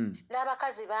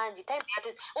n'abakazi bangi time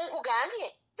yatuuse nkugambye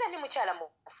nze ndi mukyala mu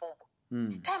bufumbo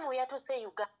time we yatuuse e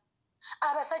Uganda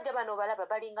abasajja bano balaba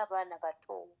balinga baana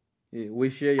bato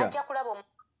ajja kulaba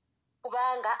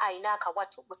kubanga alina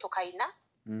akawatu butukayina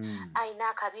alina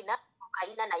akabina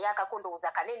kalina naye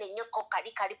akakondowooza kanene nnyo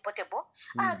kali potable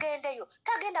agendeyo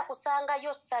tagenda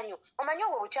kusangayo ssanyu omanyi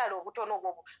obwo obukyala obutono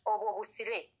obwo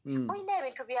obusire olina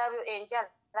ebintu byabyo enjala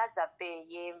za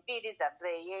bbeeyi enviiri za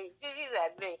bbeeyi ejiri za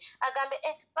bbeeyi agambe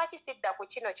lwaki sidda ku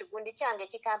kino kigundi kyange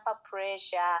kitampa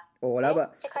pressure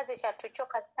kikazi kyattu kyo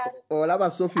kasitali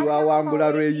olaba Sophie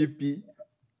wawangula rape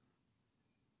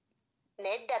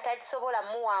nedda takisobola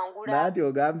muwangula naati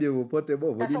ogambye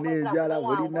bupotable bulina enjala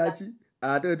bulinaki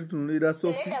ate wetutunulira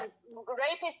Sophie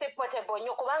rape is potable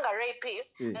nnyo kubanga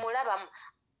rape mulaba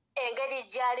engeri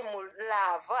gyali mu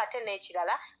laavu ate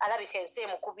n'ekirala alabika ensi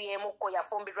emukubyemukko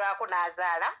yafumbirwako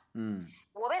n'azaala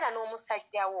bw'obeera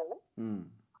n'omusajjawo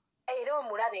era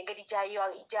omulaba engeri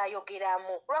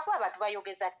gyayogeramu lwakuba abantu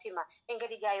bayogeza ttima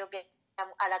engeri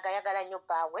gyayogeramu alaga ayagala nnyo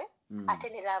bbaawe ate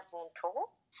ne laavu nto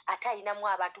ate ayinamu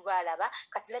abantu baalaba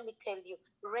kati let me tell you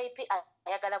rape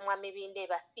ayagala mwami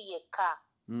Bindeeba si yekka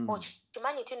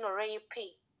okimanyi tino rape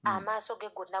amaaso ge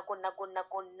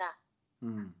gonna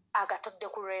agatadde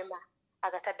ku Rema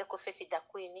agatadde ku Fifi da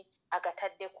Queen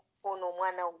agatadde ku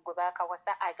omwana gwe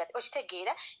baakawasa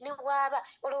okitegeera ne bwaba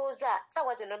olowooza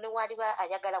sawa zino ne waliba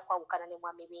ayagala kwawukana ne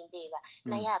mwami Bindeeba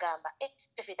naye agamba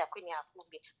Fifi da Queen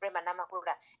afumbye Rema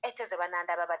n'amakula eteze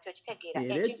banandaba bati okitegeera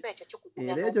ekintu ekyo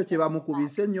kikugunya era ekyo kye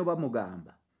bamukubise nnyo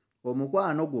bamugamba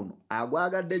omukwano guno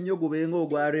agwagadde nnyo gubenga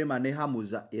ogwa Rema ne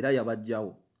Hamuza era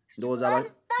yabajjawo ndowooza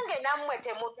nange nammwe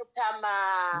temututama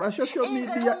social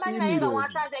media nga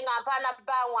wansanze nga mpaana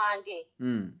bba wange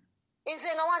nze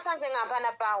nga wansanze nga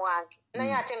mpaana bba wange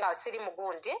naye ate nga siri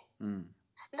mugundi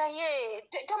naye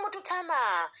temututama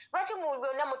lwaki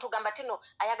byonna mutugamba tino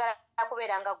ayagala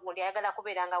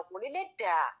kubeera nga gundi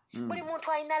nedda buli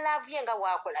muntu alina laavu ye nga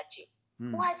waakola ki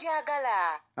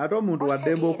wajagala ate omuntu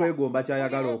waddemba okwegomba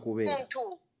kyayagala okubeera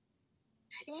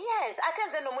yes ate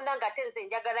nze nomunange ate nze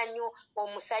njagala nnyo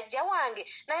omusajja wange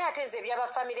naye ate nze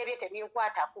ebyabafamire bye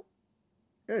tebinkwatako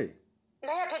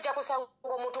naye ate ojja kusanga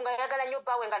omuntu nga yagala nnyo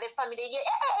bbaawe nga ne famire ye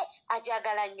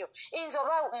ajagala nnyo nze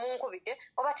oba munkubidde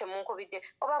oba temunkubidde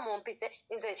oba mumpise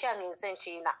nze ekyange nze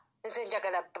nkiina nze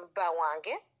njagala bba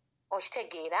wange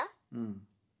okitegeera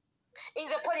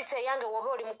nze polisi eyange woba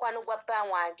oli mukwano gwa bba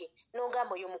wange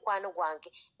n'ogamba oyo mukwano gwange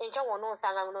enkya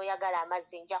wonoonsanga n'oyagala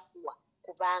amazzi nja kuwa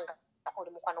kubanga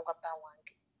oli mukwano gwa bba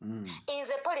wange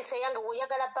nze polisi eyange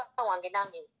woyagala bba wange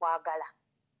nange nkwagala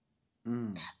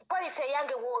polisi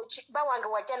eyange bba wange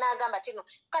wajja n'agamba tino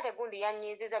kale gundi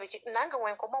yanyiiziza biki nange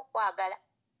wenkoma okwagala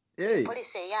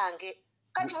polisi eyange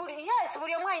kati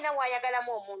buli omu alina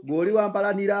waayagalamu omuntu bw'oli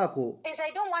wampalaniraako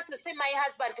I don't want to see my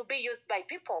husband to be used by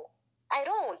people I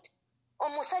don't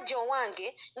omusajja owange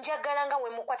njagala nga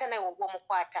wemukwata naye oba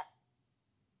omukwata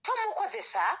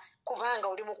tomukozesa kubanga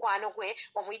oli mukwano gwe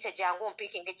omuyite jangu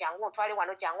ompiikinge jangu ontwale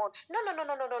wano jangu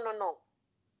no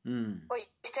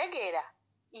okitegeera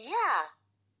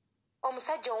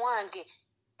omusajja owange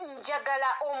njagala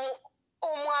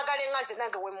omwagale nga nze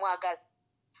nange wemwagala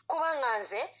kubanga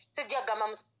nze sijja gamba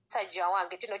musajja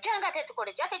wange tino janga ate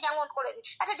tukole ate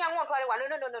jangu ontwale wano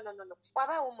no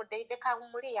wabaawo omudeideka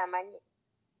muli amanyi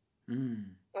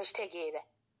okitegeera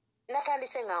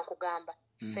natandise nga nkugamba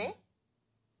ffe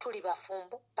tuli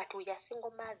bafumbo but we are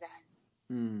single mothers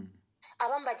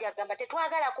abamu bajagamba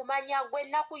tetwagala kumanya gwe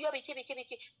nakuyo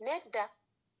biki nedda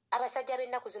abasajja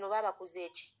b'ennaku zino babakuza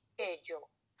ekyejo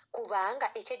kubanga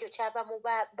ekyejo kyava mu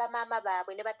bamaama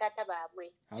baabwe ne bataata baabwe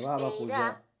era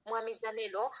mwami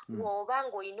Zanero bw'oba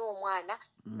ng'olina omwana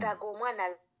laga omwana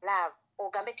love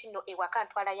ogambe tino ewaka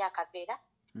ntwalayo akaveera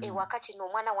ewaka kino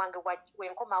omwana wange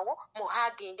wenkomawo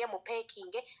muhaginge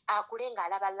mupekinge akule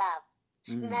ng'alaba love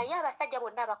naye abasajja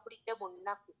bonna abakulidde mu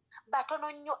nnaku batono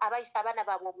nnyo abayisa abaana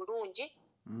baabwe obulungi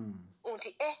nti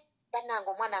bannange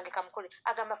omwana wange kamukole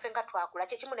agamba ffe nga twakula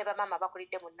kyekimu ne bamaama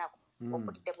bakulidde mu nnaku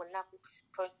okulidde mu nnaku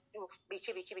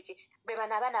biki be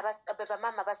bano abaana be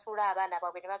bamaama basuula abaana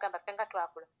baabwe ne bagamba ffe nga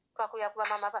twakulira ku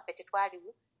bamaama baffe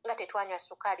tetwaliwo nga tetwanywa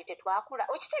sukaali tetwakula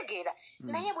okitegeera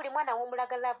naye buli mwana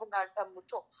w'omulaga laavu nga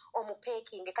muto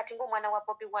omupekinge kati ng'omwana wa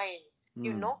Bobi Wine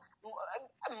you know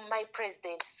my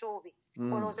president Suubi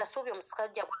olowooza Suubi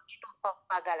omusajja bwagenda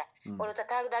okwagala olowooza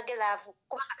talage laavu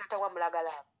kubanga taata wamulaga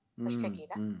laavu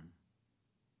okitegeera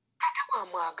taata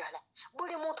wamwagala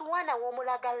buli muntu mwana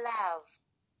w'omulaga laavu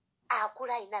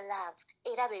akula alina laavu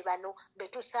era be bano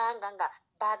betusanga nga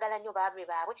baagala nnyo baabe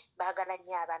baabwe baagala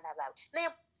nnyo abaana baabwe naye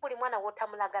buli mwana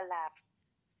w'otamulaga laavu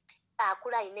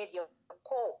akula alina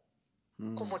eryoko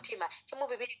ku mutima kimu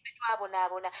bibiri ffe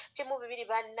twabonaabona kimu bibiri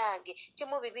bannange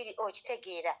kimu bibiri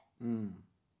okitegeera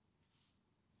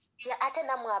ate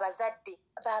nammwe abazadde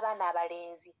b'abaana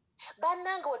abalenzi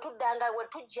bannange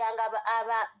wetujjanga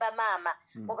bamaama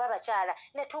oba bakyala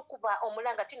ne tukuba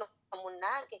omulanga tino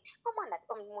munnange omwana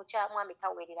mwami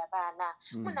taweerera baana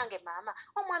munnange maama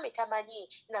omwami tamanyi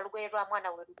nalugoye lwa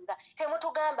mwana we lulula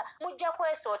temutugamba mujja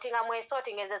kwesootinga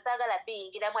mwesootinga nze saagala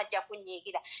biyingiramu ajja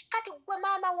kunyiigira kati gwe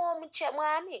maama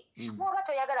mwami bw'oba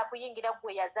toyagala kuyingira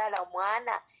gwe yazaala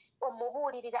omwana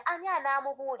omubuulirira ani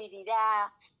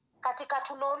anaamubuulirira kati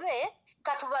katunobe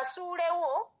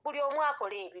katubasuulewo buli omu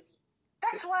akola ebibi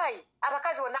that's why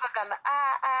abakazi bonna bagamba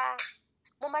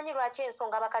mumanyi lwaki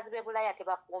ensonga abakazi b'e Bulaaya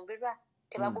tebafumbirwa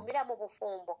tebagumira mu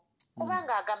bufumbo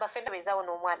kubanga agamba ffe ndabezaawo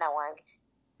n'omwana wange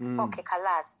okay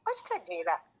kalaasi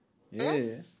okitegeera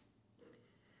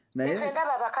nze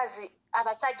ndaba abakazi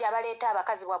abasajja abaleeta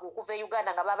abakazi bwabwe okuva e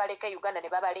Uganda nga babaleka e Uganda ne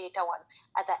babaleeta wano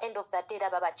at the end of the day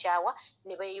era babakyawa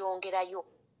ne beeyongerayo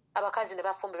abakazi ne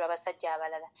bafumbirwa abasajja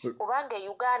abalala kubanga e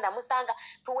Uganda musanga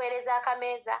tuweereza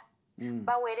akameeza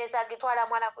baweereza gitwala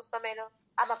mwana ku ssomero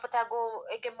amafuta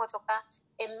g'emmotoka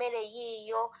emmere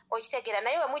yiiyo okitegeera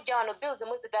naye we mujja wano bills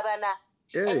muzigabana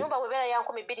ennyumba bwebeera ya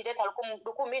 200 leeta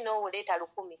 1,000 n'owo leeta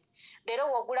 1,000 leero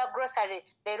wogula grocery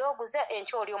leero oguze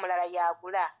enkya oli omulala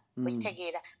yagula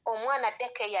okitegeera omwana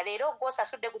dekeya leero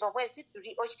gw'osasudde guno mwezi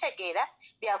okitegeera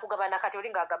byakugabana kati oli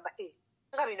ng'agamba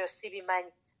nga bino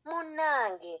sibimanyi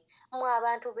munnange mwe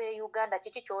abantu b'e Uganda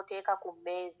kiki ky'oteeka ku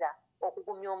mmeeza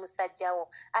okugumya omusajjawo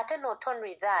ate not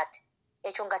only that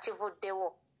ekyo nga kivuddewo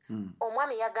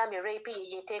omwami yagambye rape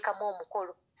yeteekamu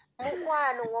omukolo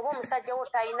mukwano oba omusajja wo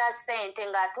talina ssente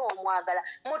ng'ate omwagala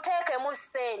muteekemu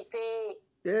ssente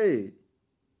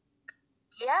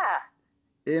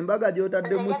embaga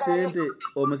gy'otaddemu ssente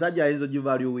omusajja ayinza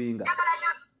ogivaluwinga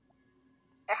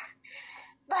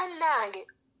bannange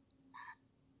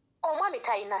omwami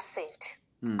talina ssente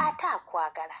ate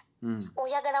akwagala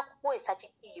oyagala kukwesa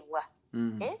kitiibwa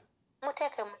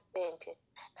muteekemu ssente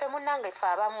ffe munnange ffe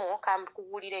abamu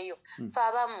kambukubuulireyo ffe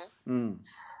abamu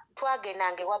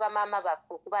twagendanga ewa bamaama baffe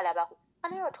okubalabako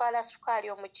naye otwala sukaali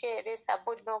omuceere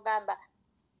sabbuuni n'ogamba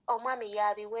omwami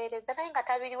yabiweereza naye nga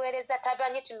tabiweereza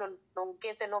tabanyi ti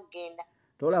nogenze n'ogenda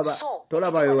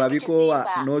tolaba we wabikoowa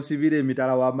n'osibira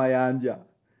emitala w'amayanja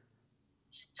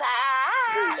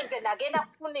nze nagenda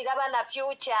kufunira baana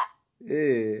future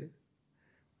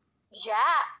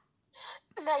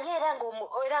naye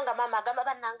era nga maama agamba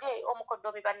bannange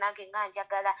omukoddomi bannange nga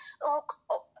njagala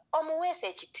omuweesa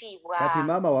ekitiibwa kati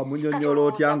maama wamunyonnyola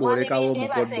otya ng'olekawo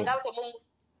omukoddo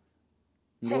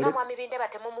senga mwami Bindeeba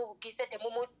temumugise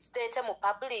temumuteete mu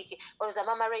public olowooza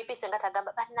maama rape senga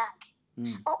tagamba bannange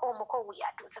omukowu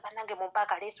yatuuse bannange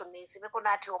mumpaaka leeso neesibeko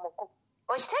naati omukowu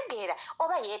okitegeera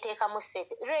oba yeeteekamu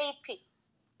ssente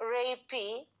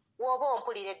rape woba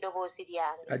ompulira eddoboozi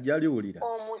lyange ajja liwulira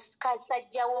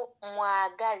omusajjawo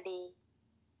mwagale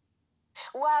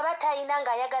waaba talina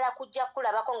ng'ayagala kujja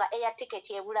kulabako nga air ticket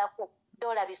ebulako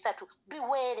 $300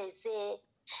 biweereze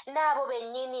n'abo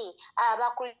bennyini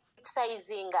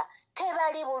abakusayizinga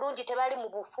tebali bulungi tebali mu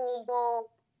bufumbo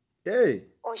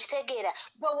okitegeera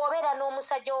bwe wobeera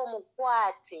n'omusajja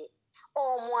womukwate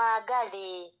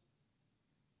omwagale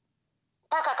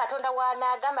paka katonda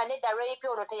wanaagamba nedda rape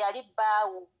ono teyali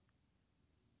bbaawo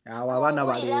awo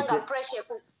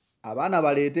abaana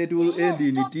baleete tu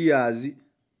endini tears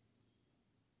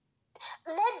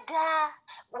nedda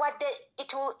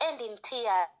it will end in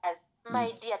tears.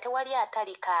 My dear, tewali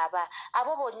atalikaaba.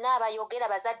 Abo bonna abayogera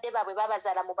bazadde baabwe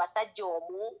babazaala mu basajja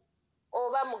omu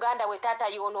oba muganda we taata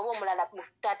yono oba omulala mu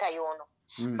taata yono.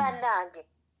 Bannange,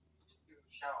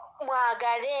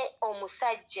 mwagale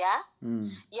omusajja,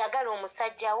 yagala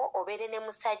omusajjawo, obeere ne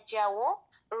musajjawo.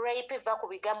 Rape va ku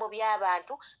bigambo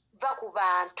by'abantu, va ku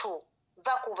bantu.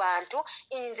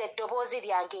 Nze eddoboozi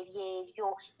lyange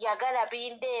lyeryo. Yagala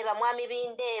Bindeeba, mwami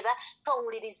Bindeeba,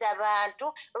 towuliriza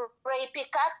bantu. Rape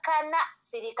kakkana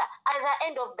sirika. At the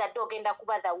end of the day ogenda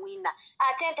kuba the winner.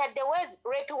 Ate ntaddewo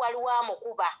rape waliwo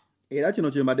amukuba. Era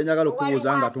kino kye mbadde njagala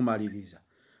okubuuza nga tumaliriza.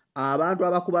 Abantu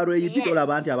abakuba Rape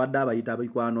tolaba nti abadde abayita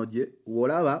mikwano gye.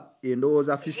 Olaba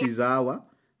endowooza Fifi zaawa,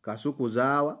 Kasuku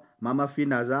zaawa, Mama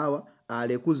Fiina zaawa,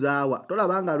 Aleku zaawa.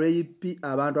 Tolaba nga Rape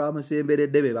abantu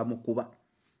abamusemberedde be bamukuba.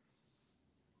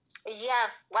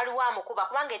 Waliwo amukuba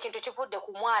kubanga ekintu kivudde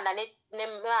ku mwana ne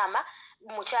maama,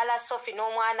 mukyala Sophie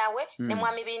n'omwana we ne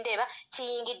mwami Bindeeba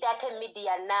kiyingidde ate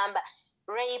media number.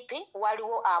 Rape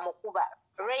waliwo amukuba.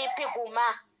 Rape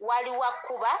guma waliwo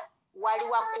akuba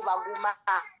guma.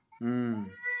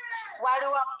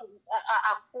 Waliwo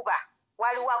akuba.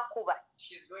 Waliwo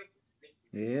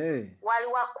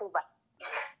akuba.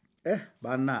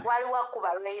 Banna. Waliwo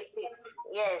akuba Rape.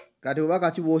 Yes. Kati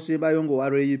obaka kibosembayo ngo wa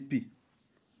Rape.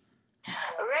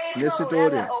 Rape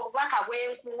obubaka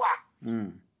bwenkuwa.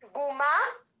 Guma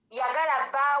yagala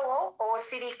bbaawo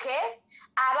osirike,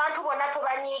 abantu bonna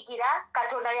tobanyiigira,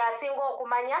 Katonda yasinga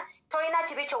okumanya, tolina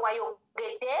kibi kye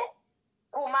wayogedde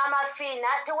ku Maama Fiina,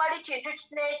 tewali kintu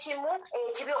n'ekimu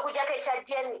ekibi okugyako ekya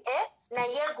DNA,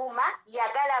 naye Guma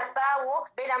yagala bbaawo,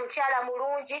 beera mukyala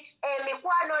mulungi,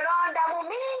 emikwano londamu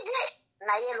mingi,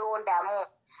 naye londamu.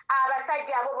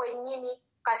 Abasajja abo bwennyini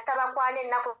kasita bakwana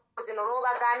ennaku zino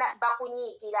lw'obagaana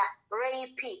bakunyiigira.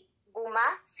 Rape,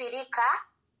 Guma, sirika,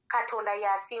 Katonda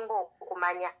yasinga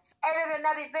okumanya. Ebyo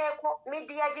byonna biveeko,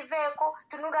 midiya giveeko,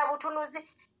 tunula butunuzi,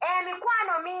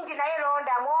 emikwano mingi naye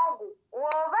londa mwogu.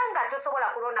 Woba nga tosobola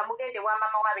kulonda mugende wa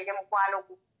maama wabeere mukwano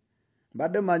gu.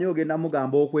 Mbadde mmanyi ogenda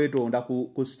mugamba okwetonda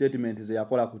ku statement ze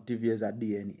yakola ku TV eza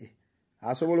DNA.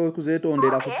 Asobola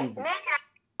okuzeetondera ku TV.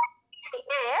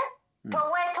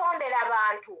 Toweetondera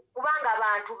bantu kubanga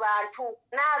bantu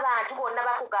n'abantu bonna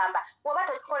bakugamba bw'oba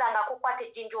tokikolanga kukwata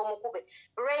ejjinja omukube.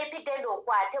 Rape genda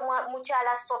okwate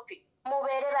mukyala Sophie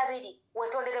mubeere babiri,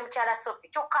 weetondere mukyala Sophie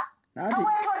kyokka.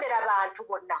 Toweetondera bantu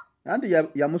bonna. Anti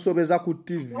yamusobeza ku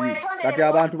TV kati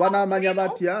abantu banaamanya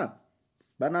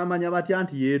batya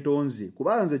nti yeetonze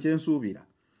kubanga nze kyensuubira.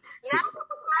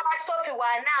 Sophie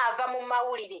wanaava mu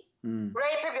mawulire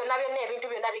Rape byonna ebintu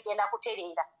byonna bigenda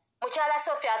kutereera. Mukyala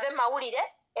Sophie ave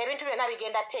mawulire ebintu byonna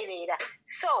bigenda tereera.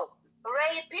 So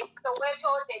Rape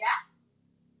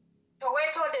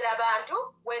toweetondera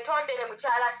bantu, weetondere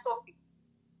mukyala Sophie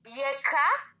yekka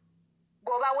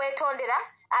goba weetondera.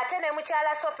 Ate ne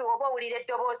mukyala Sophie woba owulira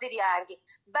eddoboozi lyange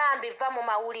bambi va mu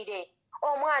mawulire.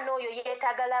 Omwana oyo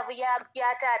yeetaaga laavu ya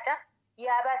taata,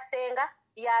 y'abasenga,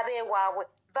 y'abeewaabwe.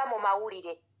 Va mu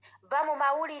mawulire.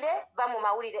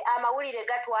 Amawulire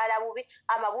gatwala bubi,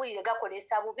 amawulire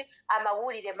gakolesa bubi,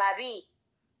 amawulire mabi.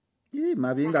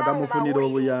 Mabi nga gamufunira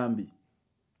obuyambi.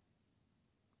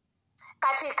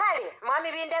 Kati kale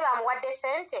mwami Bindeeba amuwadde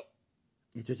ssente.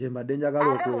 Ekyo kye mbadde njagala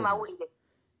okwo.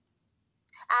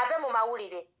 Ave mu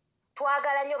mawulire.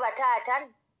 Twagala nnyo bataata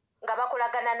nga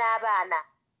bakolagana n'abaana.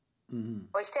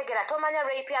 Okitegeera tomanya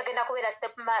Rape agenda kubeera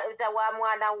stepmother wa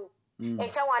mwana wo.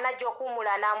 Ekyawaana ajja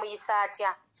okuwumula n'amuyisa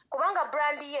atya. Kubanga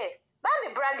brand ye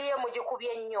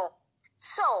mugikubye nnyo.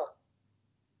 So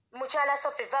mukyala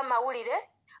Sophie va mawulire.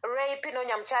 Rape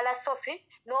noonya mukyala Sophie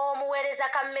n'omuweereza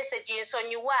ka message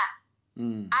nsonyiwa.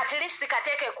 At least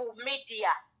kateeke ku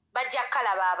media bajja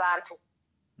kalaba abantu.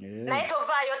 Naye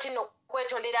tovaayo tino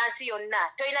kwetondera nsi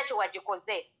yonna, tolina kye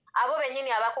wagikoze. Abo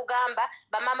bennyini abakugamba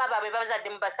bamaama baabwe bazadde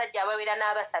mu basajja abawera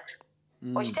n'abasatu.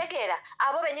 Okitegeera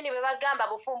abo bennyini be bagamba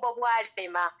bufumbo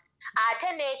bwalema.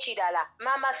 Ate n'ekirala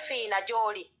Maama Fiina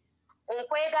gy'oli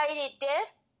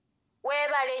nkwegayiridde,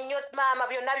 weebale nnyo maama,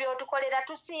 byonna by'otukolera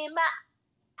tusiima,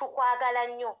 tukwagala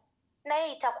nnyo. Naye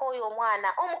yitako oyo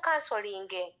omwana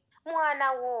omukansolinge.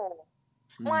 Mwana wo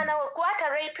kwata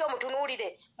Rape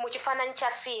omutunuulire mu kifaananyi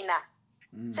kya Fiina.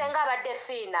 Senga abadde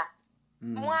Fiina.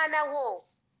 Mwana wo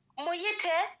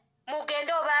muyite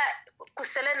mugende oba ku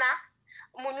Selena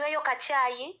munyweyo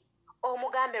kacaayi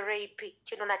omugambe Rape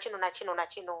kino na kino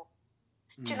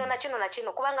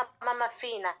kubanga Maama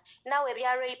Fiina naawe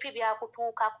ebya Rape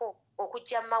byakutuukako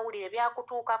okujja mu mawulire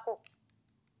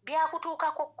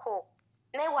byakutuukako ko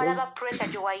naye walaba pressure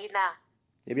gye wayina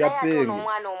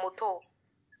omwana omuto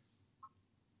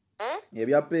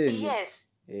ebya pengi. Yes.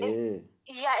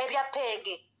 ya ebya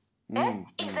penge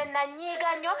nze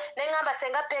nanyiiga nnyo ne ŋŋamba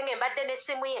senga penge mbadde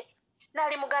n'essimu ye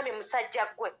naali mugambye musajja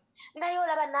gwe naye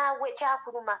olaba naawe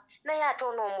kyakuluma naye ate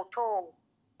ono omuto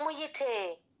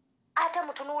muyite ate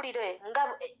mutunuulire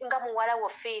nga muwala wo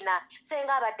Fiina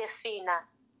senga abadde Fiina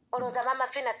olowooza maama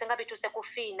Fiina senga bituuse ku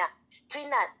Fiina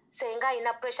senga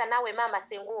alina pressure naawe maama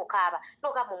senga okaaba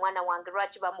n'ogamba omwana wange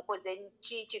lwaki bamukoze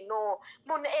kino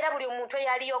era buli muntu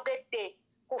eyaliyogedde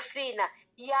ku Fiina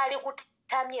yali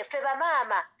kutamye ffe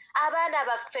bamaama abaana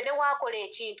baffe ne waakola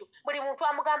ekintu buli muntu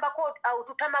amugambako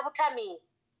tutama butami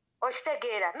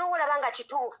okitegeera n'olaba nga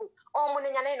kituufu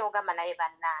omunenya naye n'ogamba naye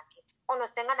bannange ono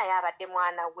senga naye abadde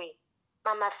mwana we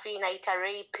maama Fiina ayita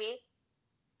rape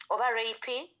oba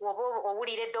rape oba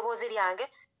owulira eddoboozi lyange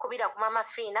kubira ku maama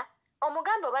Fiina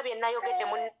omugambe oba bye nayogedde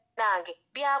munnange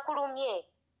byakulumye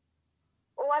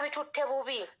owabitutte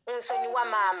bubi nsonyiwa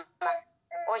maama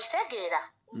okitegeera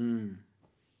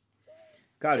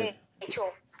kale ekyo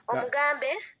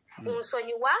omugambe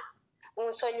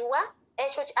nsonyiwa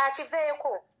ekyo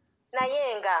akiveeko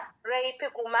naye nga rape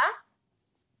guma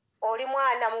oli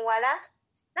mwana muwala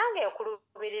nange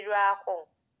nkulubirirwako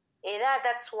era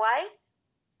that's why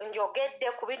njogedde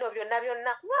ku bino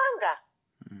byonna kubanga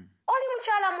oli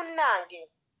mukyala munnange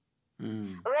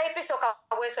rape soka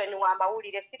bwesonyiwa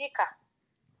amawulire sirika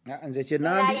nze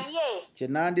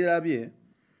kyenandirabye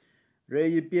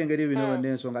rape engeri bino byonna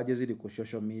ensonga gye ziri ku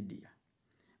social media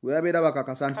bwe babeera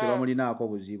bakakasa nti tebamulinaako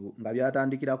buzibu nga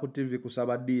byatandikira ku TV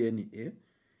kusaba DNA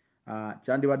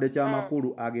kyandibadde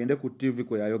kyamakulu agende ku TV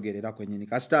kwe yayogerera kwennyini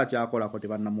kasita akyakolako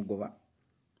tebannamugoba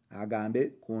agambe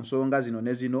ku nsonga zino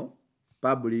ne zino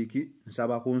public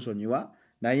nsaba kunsonyiwa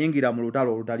nayingira mu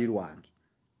lutalo olutali lwange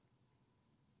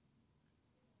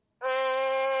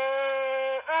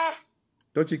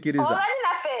tokikiriza obali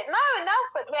naffe nawe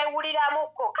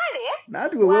twewuliramuko kale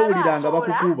nati we weewuliranga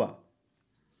bakukuba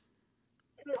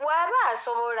waba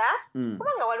asobola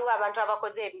kubanga waliwo abantu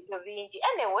abakoze ebintu bingi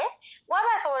anyway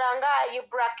waba asobola nga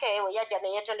Ibrake we yajja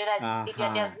neyetondera Lydia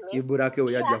Jasmine Ibrake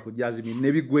we yajja ku Jasmine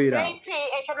nebigwera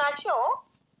ekyo nakyo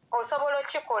osobola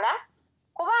okikola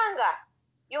kubanga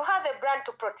you have a brand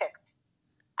to protect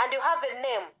and you have a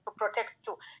name to protect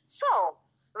too so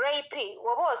rape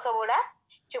woba osobola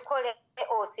kikole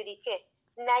osirike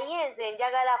naye nze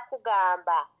njagala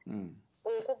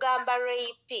nkugamba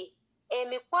rape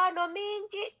emikwano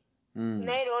mingi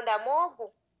neeronda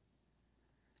mwogu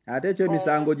ate ekyo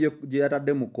emisango gye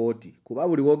yatadde mu kooti kuba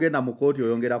buli wogenda mu kooti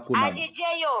oyongera kunama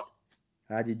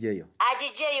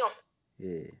agijeyo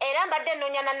era mbadde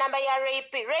nnoonya na namba ya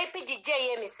rape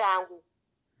gijeyo emisango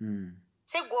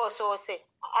si gwosoose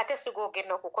ate si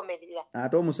gwogenda okukomerera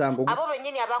ate omusango abo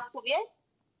bennyini abakubye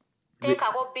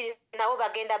teekako bbiri nabo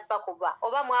bagenda bakuba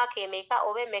oba mwaka emeka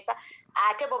oba emeka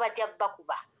ate bo bajja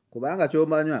bakuba kubanga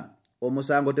kyomanya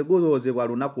omusango tegulowoozebwa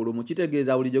lunaku lumu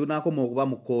kitegeeza buli gye gunaakoma okuba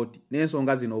mu kooti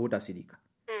n'ensonga zino obutasirika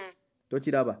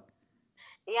tokiraba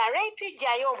ya rape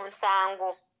jjayo omusango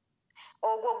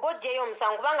ogwo gwojjayo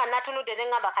omusango kubanga natunudde ne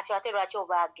ŋŋamba kati ate lwaki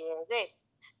oba agenze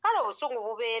kale obusungu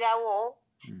bubeerawo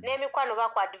n'emikwano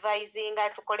bakuadvisinga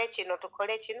tukole kino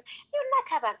yonna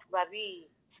ate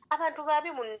abantu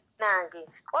babi munnange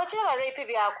okiraba rape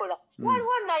byakola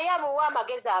waliwo naye amuwa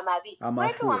amagezi amabi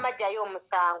rape wamajjayo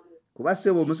omusango kuba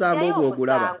ssebo omusango ogwo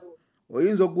ogulaba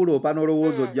oyinza oguloopa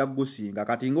n'olowooza ojja gusinga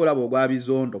kati ng'olaba ogwa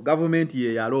bizondo gavumenti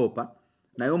ye yaloopa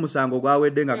naye omusango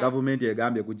gwawedde nga gavumenti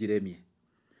egambye gugiremye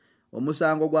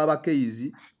omusango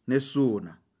gw'abakeyizi ne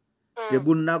Suuna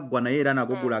tegunnaggwa naye era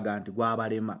nagwo gulaga nti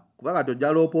gwabalema kuba kati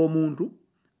ojja loopa omuntu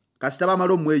kasita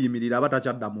bamala omweyimirira aba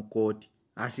takyadda mu kooti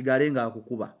asigale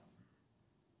ng'akukuba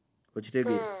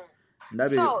okitegeera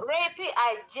so rape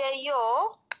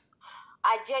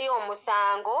ajeyo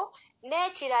omusango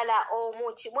n'ekirala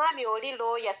mwami oli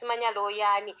looya simanya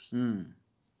looya ani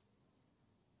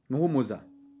muhumuza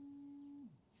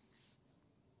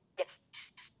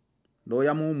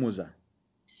looya muhumuza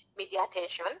media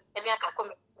attention emyaka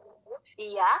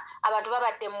 10 abantu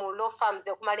babadde mu law firms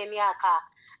okumala emyaka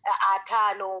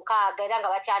 5-6 era nga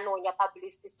bakyanoonya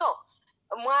publicity so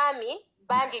mwami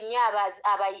bangi nnyo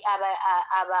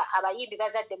abayimbi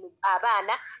bazadde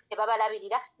abaana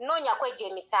tebabalabirira noonya kwejja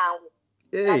emisango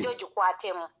nagyo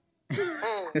gikwatemu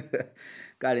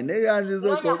kale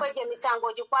neyanziza kwejja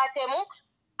emisango gikwatemu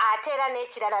ate era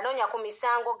n'ekirala noonya ku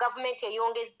misango gavumenti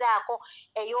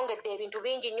eyongedde ebintu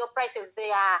bingi nnyo prices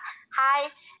they are high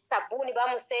sabbuuni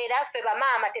bamuseera ffe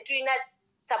bamaama tetulina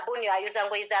sabbuuni ayuza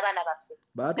ngoye z'abaana baffe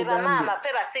ffe bamaama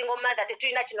ffe basinga omanda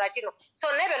tetulina kino nakino so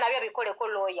nebyo nabyo bikoleko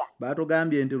looya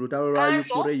baatugambye nti olutalo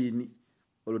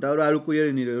lwa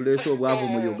Ukraine lwe luleese obwavu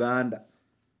mu Uganda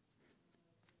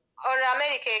olwo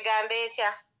America egamba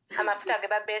etya amafuta ge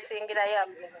babesingirayo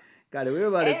kale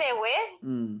webale anyway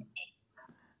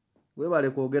webale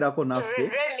kwogerako naffe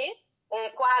Remi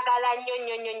nkwagala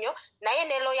nnyo naye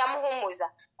ne lawyer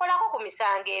muhumuza kolako ku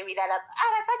misango emirala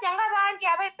abasajja nga bangi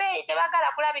abebeeyi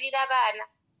tebagala kulabirira baana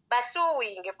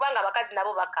basuuwinge kubanga abakazi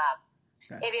nabo bakaaba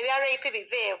ebyo bya rape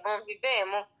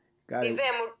biveemu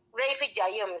rape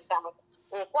jjayo omusango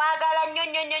nkwagala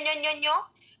nnyo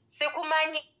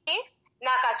sikumanyi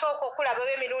nakasooka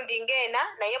okulaba emirundi ng'ena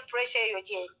naye pressure eyo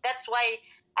gye that's why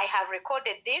I have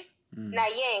recorded this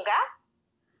naye nga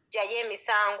jayo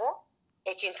emisango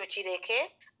ekintu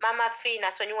kireke mama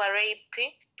Fiina sonyiwa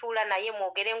rape tuula naye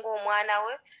mwogere ng'omwana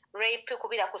we rape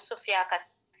kubira ku Sofia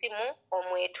akasimu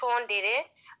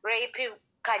omwetondere rape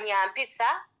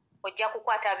kanyampisa ojja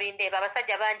kukwata Bindeeba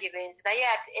abasajja bangi benzi naye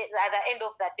at the end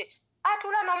of that day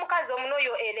atula n'omukazi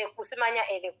omunoyo Aleku simanya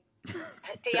Aleku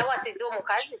teyawasiza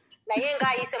omukazi naye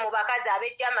ng'ayise mu bakazi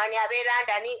ab'e Germany ab'e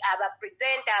London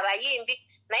abapresenta abayimbi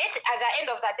naye at the end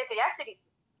of that day teyasirisa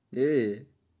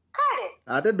kale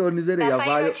ate donizere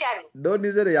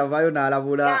yavaayo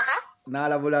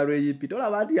n'alabula lweyipi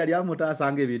tolaba nti yali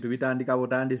amutaasanga ebintu bitandika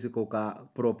butandisiko ka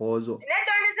proposal ne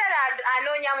donizere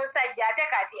anoonya musajja ate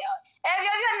kati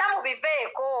ebyo byonna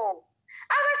mubiveeko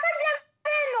abasajja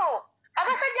beno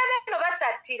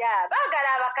basattira baagala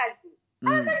abakazi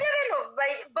abasajja beno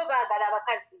bo baagala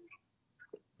abakazi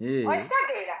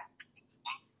okitegeera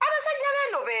abasajja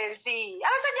beno benzi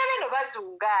abasajja beno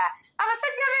bazunga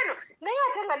abasajja beno naye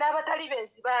ate nga n'abatali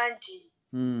benzi bangi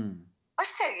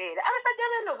okitegeera abasajja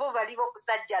beno bo balibo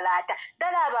okusajjalaata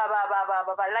ddala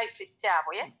abo ba life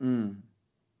style ye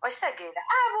okitegeera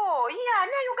abo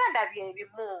ne Uganda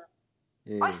byebimu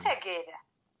okitegeera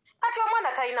kati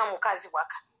omwana talina mukazi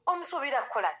waka omusuubira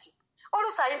kukola ki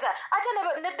oluusi ayinza ate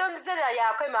ne donizera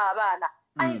yakwema abaana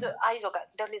ayinza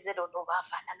donizera oba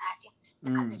afaanana atya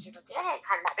tekazi kintu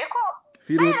kanabeko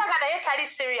naye nga naye tali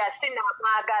serious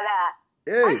namwagala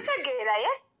okitegeera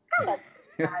ye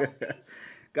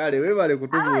kale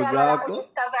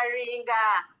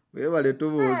webale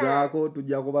tubuuzaako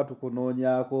tujja kuba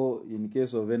tukunoonyaako in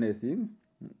case of anything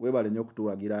webale nnyo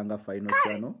okutuwagiranga Final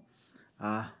Channel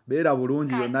beera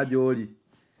bulungi yonna gy'oli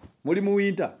muli mu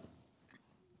winter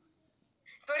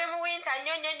tuli mu winter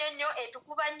nnyo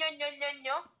etukuba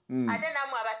nnyo ate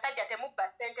namwe abasajja temubba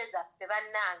ssente zaffe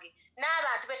bannange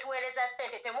n'abantu betuweereza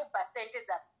ssente temubba ssente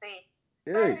zaffe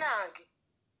bannange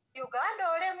Uganda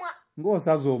olemwa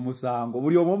ng'osaza omusango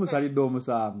buli omu omusalidde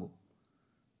omusango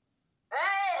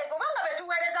kubanga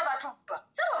betuweereza batubba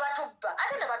sebo batubba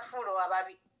ate ne batufuula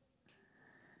ababi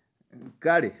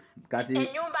kale kati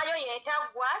ennyumba yo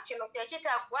yeetaggwa kino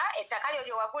tekitaggwa ettaka lyo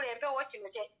lyewagula empewo kino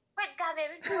kwegamba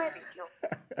ebintu ebityo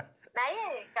naye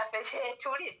kaffe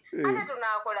kyetuli ate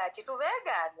tunaakola ki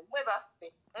tubeegaane mmwe baffe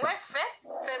mweffe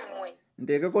ffe mmwe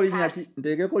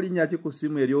nteekeko linnya ki ku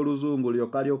ssimu ery'oluzungu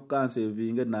lyokka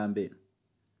lyokkansevinga ennamba eno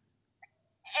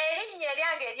erinnya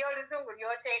eryange ery'oluzungu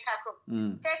ly'oteekako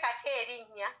teekako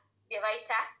erinnya lye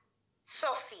bayita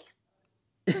Sophie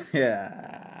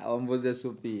ombuze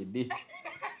supiidi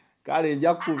kale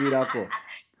nja kukubirako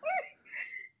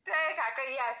teekako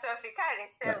ya Sophie kale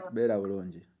sebo beera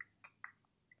bulungi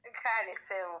kale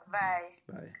sebo bye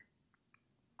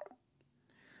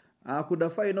akuda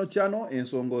Final Channel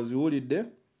ensonga oziwulidde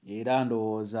era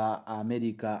ndowooza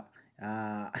America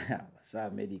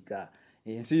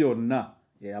ensi yonna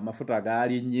amafuta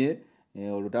gaalinnye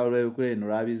olutalo lw'Ukraine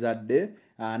lwabizadde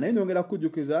naye nyongera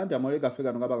kukujjukiza nti amawulire gaffe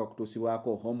gano nga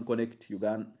bakakutuusibwako Home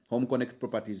Connect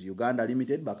Properties Uganda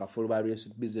Limited bakafulu ba real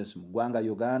estate business mu ggwanga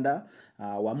Uganda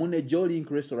wamu ne Jolink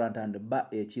Restaurant and Bar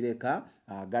ekireka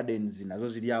gardens nazo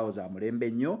ziri awo za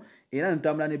mulembe nnyo era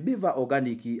ntambula ne Biva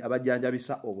Organic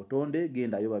abajjanjabisa obutonde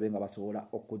gendayo babe nga basobola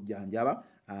okujjanjaba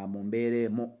mu mbeera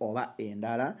emu oba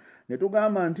endala ne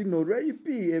tugamba nti no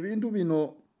rape ebintu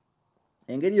bino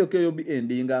engeri yokka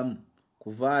endingamu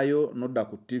kuvaayo nodda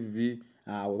ku TV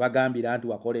we bagambira nti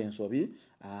wakola ensobi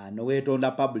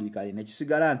noweetonda publicly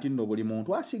nekisigala nti nno buli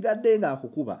muntu asigadde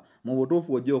ng'akukuba mu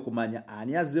butuufu ojja okumanya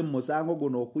ani azze mu musango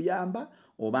guno okuyamba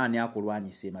oba ani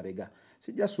akulwanyisa emabega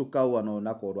sijja sukkawo wano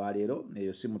olunaku olwaleero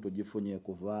eyo simu tugifunye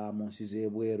kuva mu nsi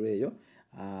z'ebweru eyo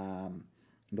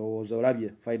ndowooza olabye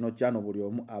Final Channel buli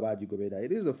omu aba agigoberera.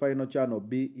 It is the Final Channel.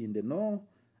 Be in the know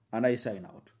and I sign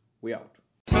out. We out.